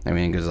it. I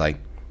mean, because like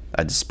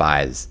I'm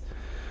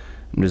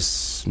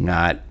just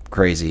not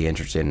crazy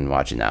interested in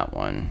watching that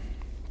one.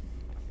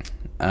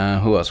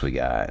 Who else we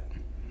got?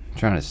 I'm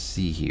trying to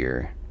see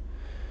here.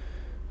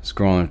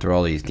 Scrolling through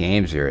all these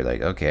games here,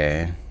 like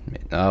okay,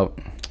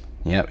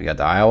 yep, we got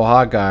the Iowa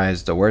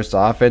Hawkeyes, the worst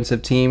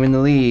offensive team in the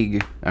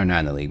league. Or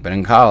not in the league, but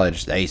in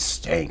college. They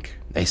stink.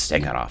 They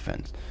stink on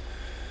offense.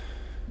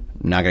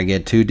 I'm not going to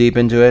get too deep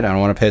into it. I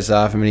don't want to piss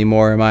off any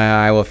more of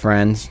my Iowa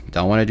friends.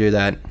 Don't want to do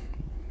that.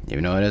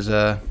 Even though it is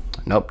nope,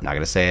 not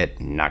going to say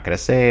it. Not going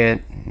to say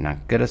it.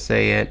 Not going to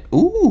say it.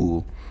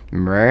 Ooh,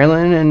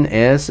 Maryland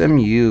and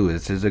SMU.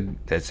 This is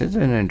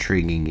an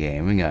intriguing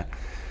game. We got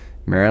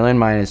Maryland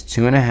minus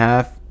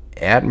 2.5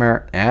 at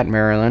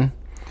Maryland.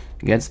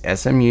 Against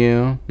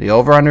SMU. The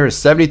over-under is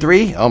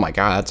 73. Oh, my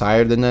God. That's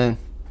higher than the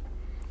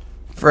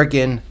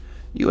freaking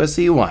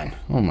USC won.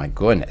 Oh my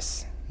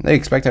goodness. They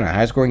expecting a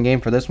high scoring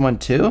game for this one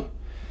too?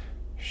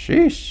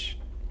 Sheesh.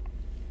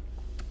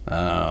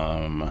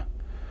 I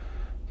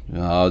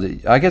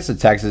guess the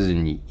Texas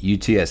and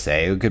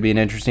UTSA could be an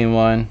interesting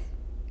one.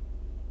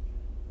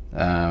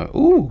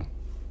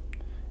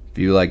 If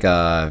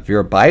you're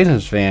a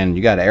Bison's fan,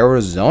 you got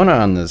Arizona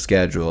on the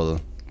schedule.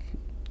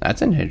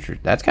 That's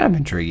kind of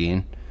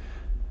intriguing.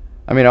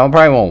 I mean, I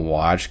probably won't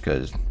watch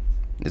because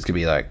it's gonna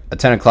be like a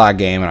 10 o'clock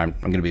game, and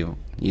I'm gonna be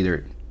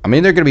either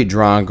gonna be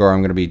drunk or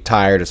I'm gonna be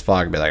tired as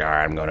fuck and be like, all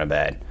right, I'm going to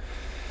bed.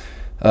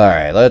 All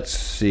right, let's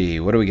see.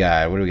 What do we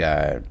got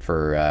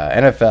for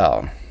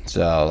NFL?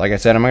 So, like I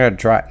said, I'm going to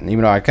try,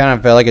 even though I kind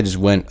of felt like I just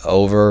went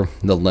over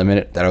the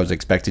limit that I was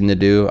expecting to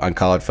do on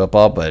college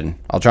football, but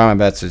I'll try my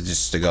best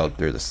to go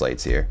through the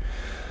slates here.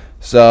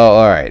 So,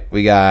 all right,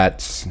 we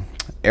got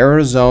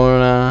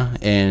Arizona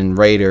and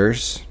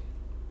Raiders.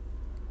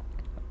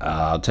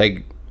 I'll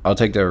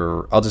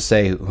just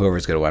say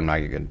whoever's going to win. I'm not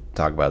going to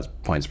talk about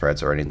point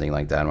spreads or anything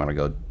like that. I don't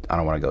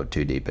want to go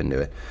too deep into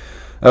it.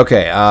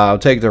 Okay, I'll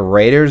take the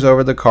Raiders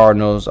over the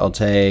Cardinals. I'll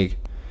take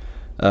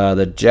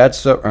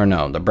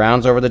the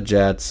Browns over the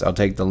Jets. I'll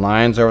take the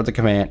Lions over the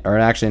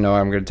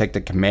I'm going to take the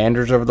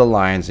Commanders over the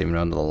Lions, even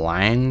though the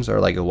Lions are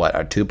like a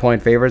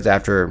 2-point favorites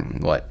after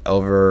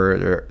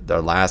over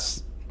their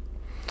last.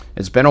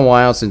 It's been a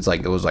while since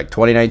it was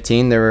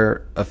 2019 they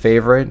were a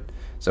favorite.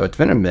 So it's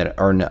been a minute,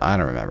 or no, I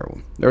don't remember.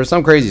 There was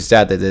some crazy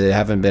stat that they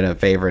haven't been a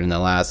favorite in the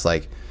last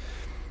a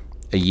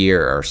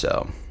year or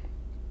so.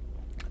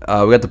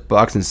 We got the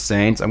Bucs and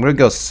Saints. I'm going to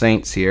go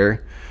Saints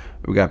here.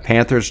 We got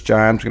Panthers,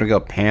 Giants. We're going to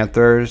go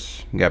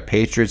Panthers. We got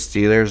Patriots,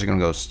 Steelers. We're going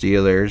to go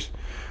Steelers.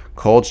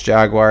 Colts,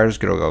 Jaguars.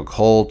 Going to go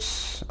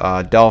Colts.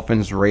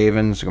 Dolphins,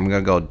 Ravens. I'm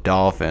going to go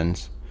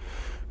Dolphins.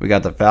 We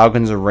got the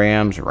Falcons and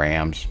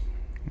Rams.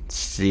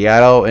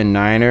 Seattle and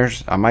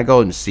Niners. I might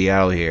go in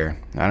Seattle here.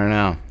 I don't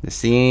know. It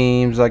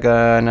seems like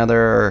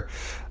another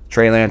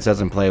Trey Lance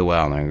doesn't play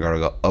well, and I'm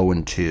going to go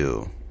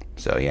 0-2.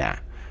 So, yeah.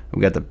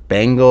 We got the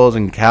Bengals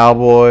and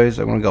Cowboys.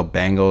 I'm going to go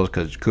Bengals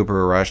because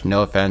Cooper Rush.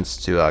 No offense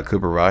to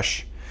Cooper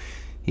Rush.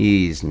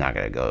 He's not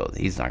going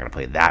to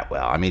play that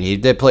well. I mean, he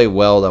did play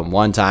well that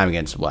one time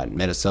against,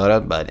 Minnesota?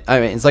 But, I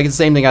mean, it's like the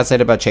same thing I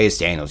said about Chase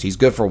Daniels. He's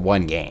good for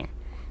one game.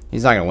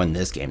 He's not going to win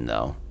this game,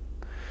 though.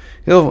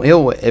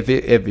 He'll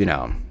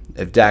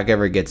if Dak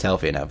ever gets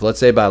healthy enough. Let's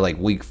say by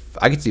week,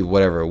 I could see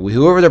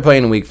whoever they're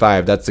playing in week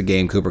 5. That's the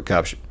game Cooper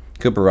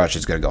Rush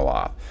is going to go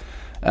off.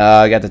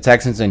 I got the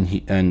Texans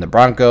and the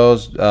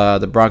Broncos.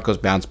 The Broncos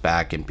bounce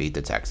back and beat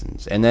the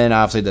Texans, and then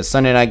obviously the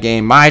Sunday night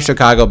game, my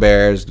Chicago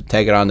Bears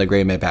take it on the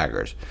Green Bay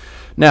Packers.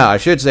 Now I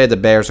should say the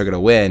Bears are going to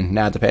win.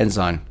 Now it depends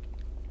on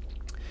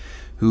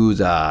whose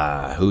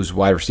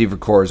wide receiver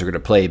cores are going to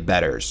play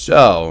better.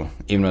 So,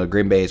 even though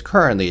Green Bay is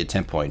currently a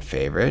 10-point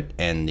favorite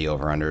and the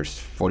over/under is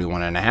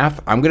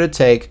 41.5, I'm going to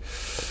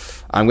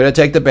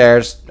take the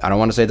Bears. I don't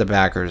want to say the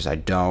Packers. I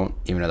don't,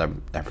 even though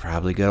they're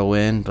probably going to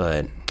win,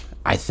 but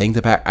I think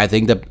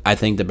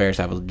the Bears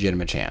have a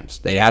legitimate chance.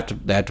 They have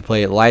to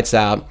play it lights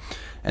out,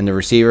 and the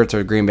receivers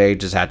for Green Bay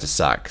just have to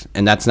suck,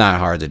 and that's not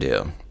hard to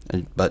do.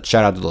 But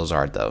shout out to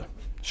Lazard though.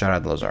 Shout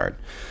out to Lazard.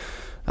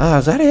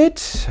 Is that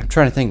it? I'm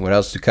trying to think what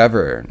else to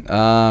cover.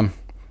 I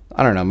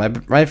don't know.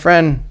 My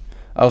friend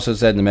also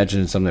said to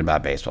mention something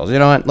about baseball. You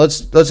know what? Let's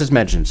just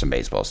mention some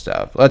baseball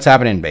stuff. What's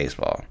happening in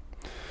baseball?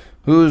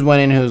 Who's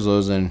winning? Who's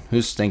losing?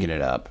 Who's stinking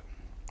it up?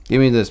 Give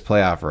me this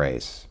playoff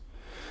race.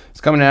 It's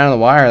coming down to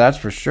the wire, that's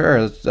for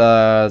sure. Let's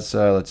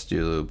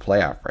do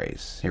playoff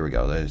race. Here we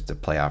go. There's the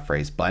playoff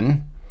race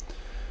button.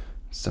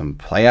 Some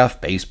playoff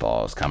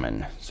baseball is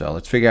coming. So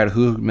let's figure out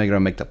who's going to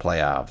make the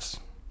playoffs.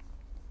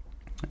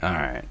 All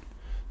right.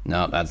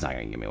 No, that's not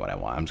going to give me what I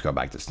want. I'm just going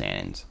back to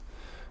standings.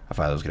 I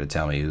thought it was going to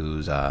tell me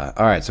who's... All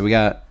right, so we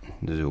got...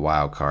 There's a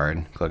wild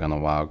card. Click on the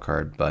wild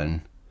card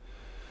button.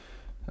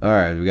 All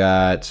right, we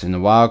got in the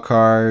wild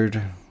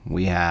card...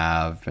 We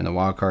have in the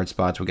wild card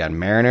spots, we got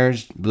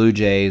Mariners, Blue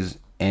Jays,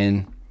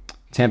 and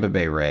Tampa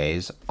Bay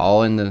Rays,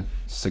 all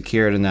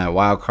secured in that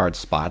wild card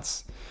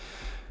spots.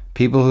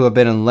 People who have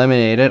been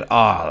eliminated,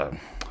 oh,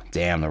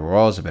 damn, the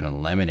Royals have been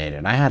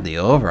eliminated. I had the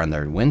over on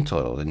their win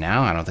total, and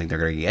now I don't think they're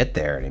going to get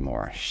there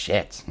anymore.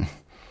 Shit.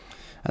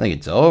 I think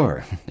it's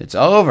over. It's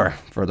over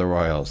for the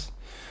Royals.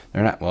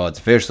 They're not, well, it's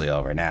officially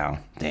over now.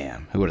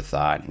 Damn, who would have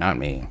thought? Not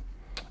me.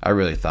 I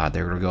really thought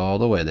they were going to go all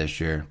the way this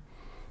year.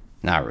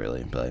 Not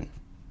really, but...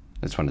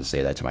 I just wanted to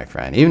say that to my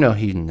friend, even though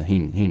he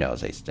knows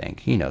they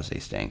stink. He knows they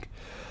stink.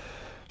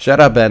 Shout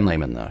out Ben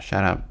Lehman though.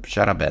 Shout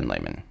out Ben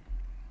Lehman.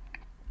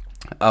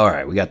 All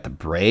right, we got the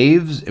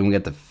Braves and we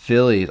got the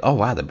Phillies. Oh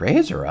wow, the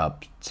Braves are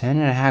up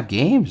 10.5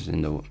 games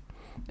in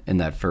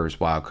that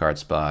first wild card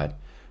spot.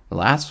 The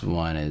last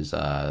one is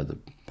the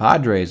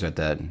Padres at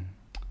that.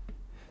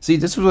 See,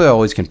 this is what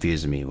always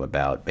confuses me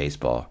about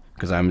baseball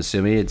because I'm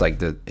assuming it's like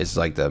the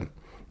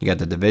you got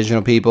the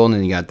divisional people and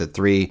then you got the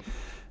 3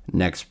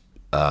 next.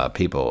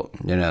 People,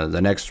 the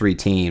next 3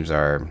 teams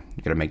are going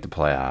to make the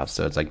playoffs.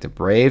 So it's like the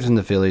Braves and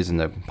the Phillies and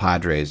the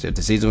Padres. If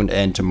the season would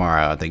end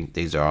tomorrow, I think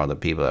these are all the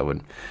people that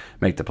would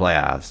make the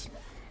playoffs.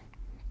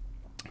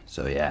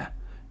 So, yeah.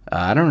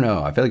 I don't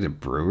know. I feel like the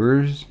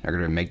Brewers are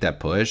going to make that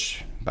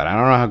push, but I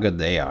don't know how good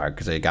they are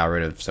because they got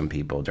rid of some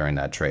people during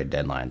that trade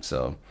deadline.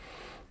 So,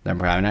 they're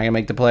probably not going to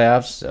make the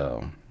playoffs.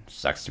 So,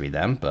 sucks to be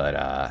them.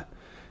 But,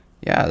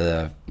 yeah,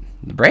 the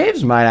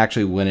Braves might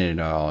actually win it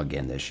all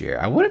again this year.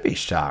 I wouldn't be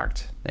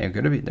shocked. They're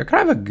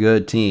kind of a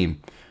good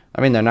team. I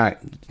mean, they're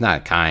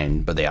not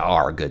kind, but they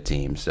are a good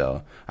team.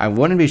 So, I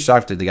wouldn't be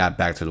shocked if they got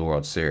back to the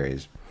World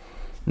Series.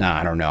 Now,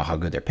 I don't know how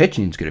good their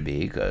pitching is going to be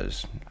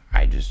because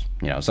I just,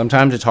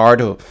 sometimes it's hard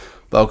to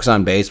focus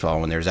on baseball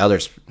when there's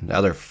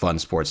other fun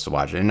sports to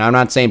watch. And I'm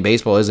not saying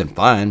baseball isn't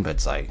fun,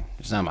 but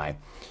it's not my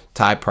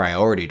top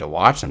priority to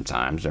watch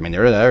sometimes. I mean,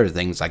 there are other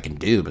things I can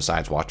do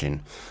besides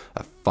watching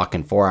a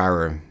fucking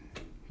 4-hour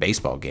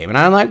baseball game. And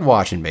I like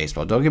watching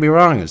baseball. Don't get me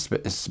wrong,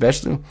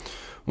 especially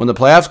when the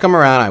playoffs come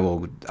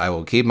around, I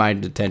will keep my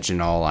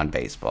attention all on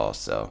baseball.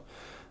 So,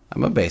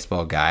 I'm a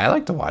baseball guy. I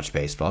like to watch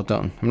baseball.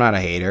 I'm not a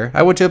hater.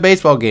 I went to a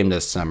baseball game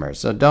this summer,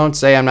 so don't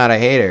say I'm not a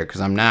hater, because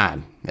I'm not.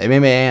 Maybe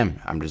I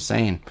am. I'm just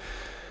saying.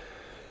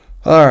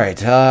 All right.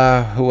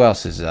 Who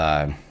else is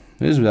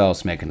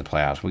making the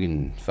playoffs? We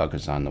can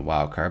focus on the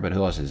wild card, but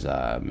who else is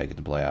making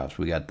the playoffs?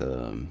 We got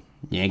the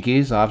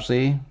Yankees,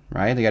 obviously,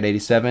 right? They got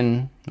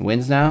 87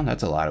 wins now.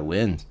 That's a lot of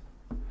wins.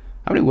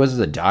 How many wins does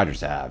the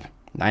Dodgers have?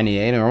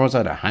 98. They're almost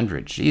at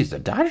 100. Jeez, the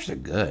Dodgers are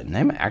good.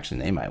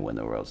 They might win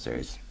the World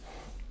Series.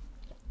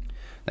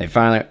 They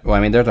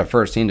finally, they're the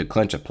first team to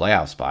clinch a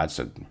playoff spot,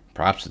 so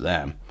props to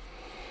them.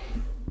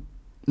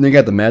 They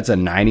got the Mets at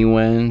 90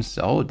 wins.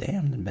 Oh,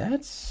 damn, the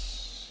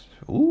Mets.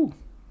 Ooh.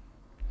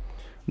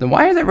 Then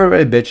why is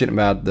everybody bitching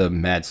about the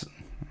Mets?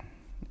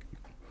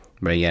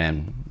 But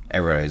again,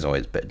 everybody's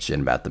always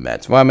bitching about the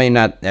Mets. Well,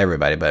 not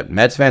everybody, but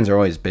Mets fans are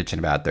always bitching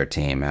about their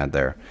team.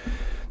 They're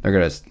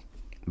going to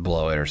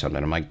blow it or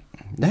something. I'm like,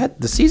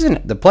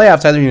 the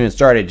playoffs haven't even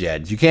started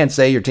yet. You can't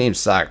say your team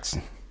sucks.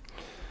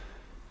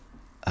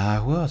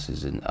 Who else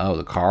is in? Oh,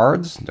 the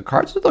Cards. The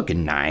Cards are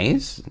looking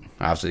nice.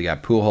 Obviously, you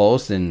got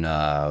Pujols and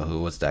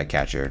what's that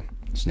catcher?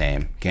 His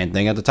name? Can't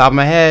think at the top of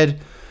my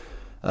head.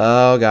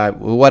 Oh God,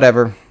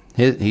 whatever.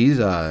 He's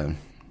they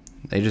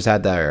just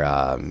had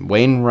their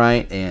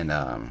Wainwright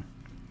and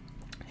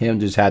him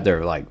just had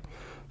their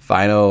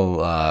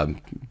final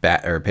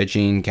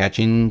pitching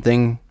catching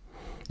thing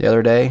the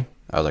other day.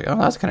 I was like, oh,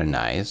 that's kind of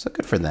nice.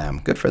 Good for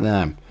them. Good for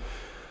them.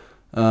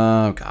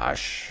 Oh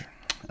gosh.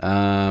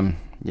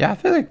 Yeah, I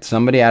feel like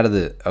somebody out of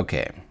the...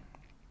 Okay.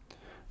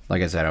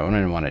 Like I said, I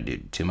didn't want to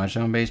do too much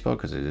on baseball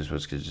because this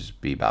was going to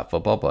just be about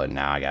football. But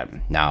now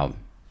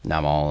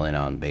I'm all in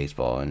on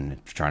baseball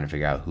and trying to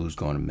figure out who's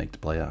going to make the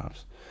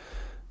playoffs.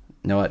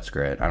 No, what?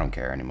 Screw it. I don't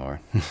care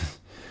anymore.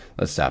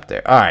 Let's stop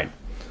there. All right.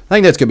 I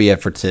think that's going to be it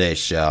for today's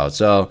show.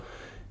 So,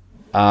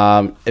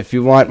 if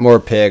you want more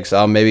picks,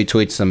 I'll maybe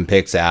tweet some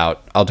picks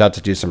out. I'll have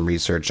to do some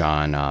research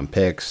on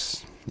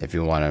picks. If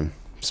you want to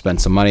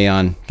spend some money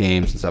on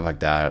games and stuff like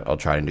that, I'll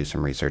try and do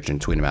some research and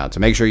tweet them out. So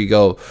make sure you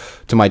go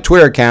to my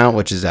Twitter account,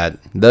 which is at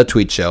The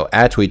Tweet Show,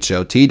 at Tweet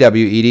Show,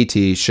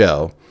 TWEDT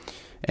Show,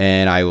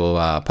 and I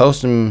will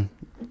post them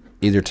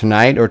either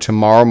tonight or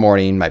tomorrow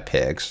morning, my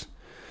picks,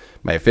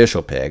 my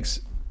official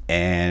picks,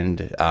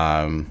 and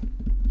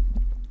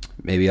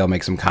maybe I'll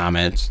make some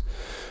comments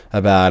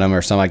about them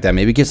or something like that.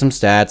 Maybe get some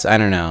stats. I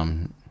don't know.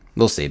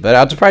 We'll see. But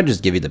I'll probably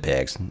just give you the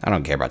picks. I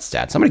don't care about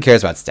stats. Somebody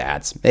cares about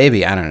stats.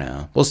 Maybe. I don't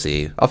know. We'll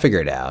see. I'll figure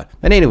it out.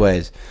 But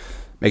anyways,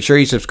 make sure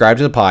you subscribe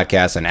to the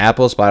podcast on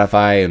Apple,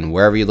 Spotify, and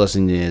wherever you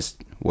listen to this.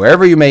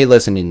 Wherever you may be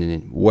listening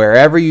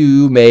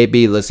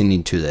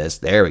to this.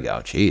 There we go.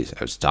 Jeez.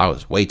 I was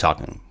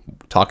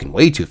talking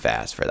way too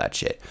fast for that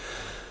shit.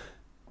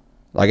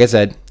 Like I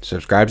said,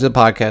 subscribe to the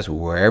podcast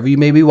wherever you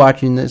may be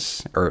watching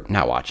this. Or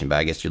not watching, but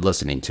I guess you're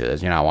listening to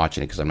this. You're not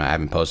watching it because I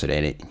haven't posted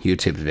any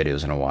YouTube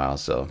videos in a while.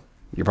 So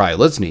you're probably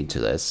listening to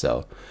this.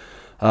 So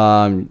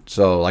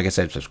like I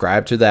said,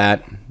 subscribe to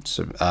that.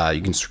 So,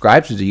 you can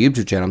subscribe to the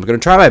YouTube channel. I'm going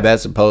to try my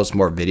best to post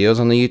more videos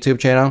on the YouTube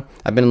channel.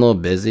 I've been a little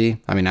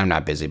busy. I mean, I'm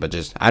not busy, but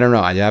just, I don't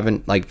know. I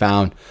haven't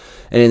found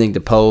anything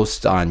to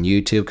post on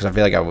YouTube because I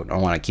feel like I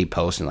want to keep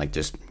posting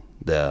just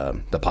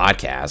the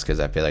podcast because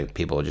I feel like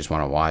people just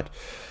want to watch.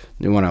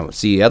 They want to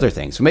see other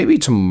things. So maybe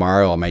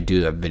tomorrow I might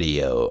do a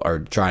video or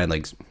try and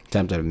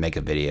attempt to make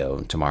a video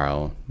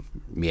tomorrow.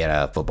 Me at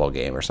a football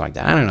game or something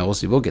like that. I don't know. We'll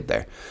see. We'll get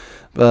there.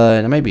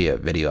 But it might be a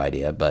video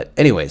idea. But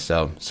anyway,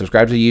 so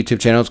subscribe to the YouTube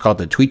channel. It's called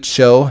The Tweet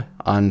Show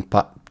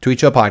Tweet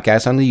Show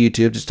Podcast on the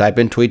YouTube. Just type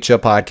in Tweet Show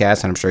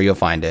Podcast and I'm sure you'll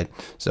find it.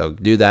 So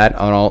do that.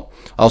 I'll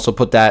also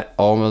put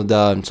all of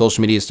the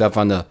social media stuff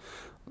on the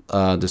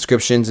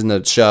descriptions in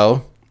the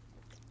show.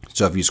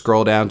 So if you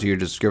scroll down to your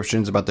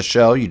descriptions about the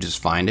show, you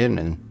just find it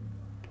and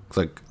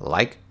click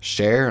like,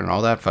 share, and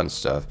all that fun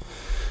stuff.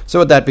 So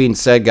with that being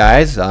said,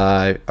 guys,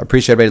 I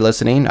appreciate everybody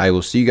listening. I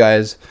will see you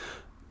guys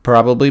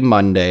probably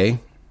Monday.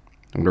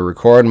 I'm going to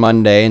record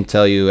Monday and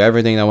tell you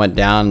everything that went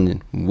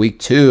down in week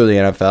 2 of the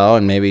NFL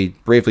and maybe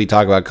briefly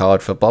talk about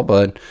college football,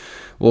 but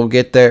we'll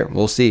get there.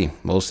 We'll see.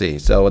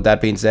 So with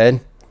that being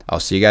said, I'll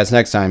see you guys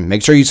next time.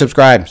 Make sure you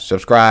subscribe.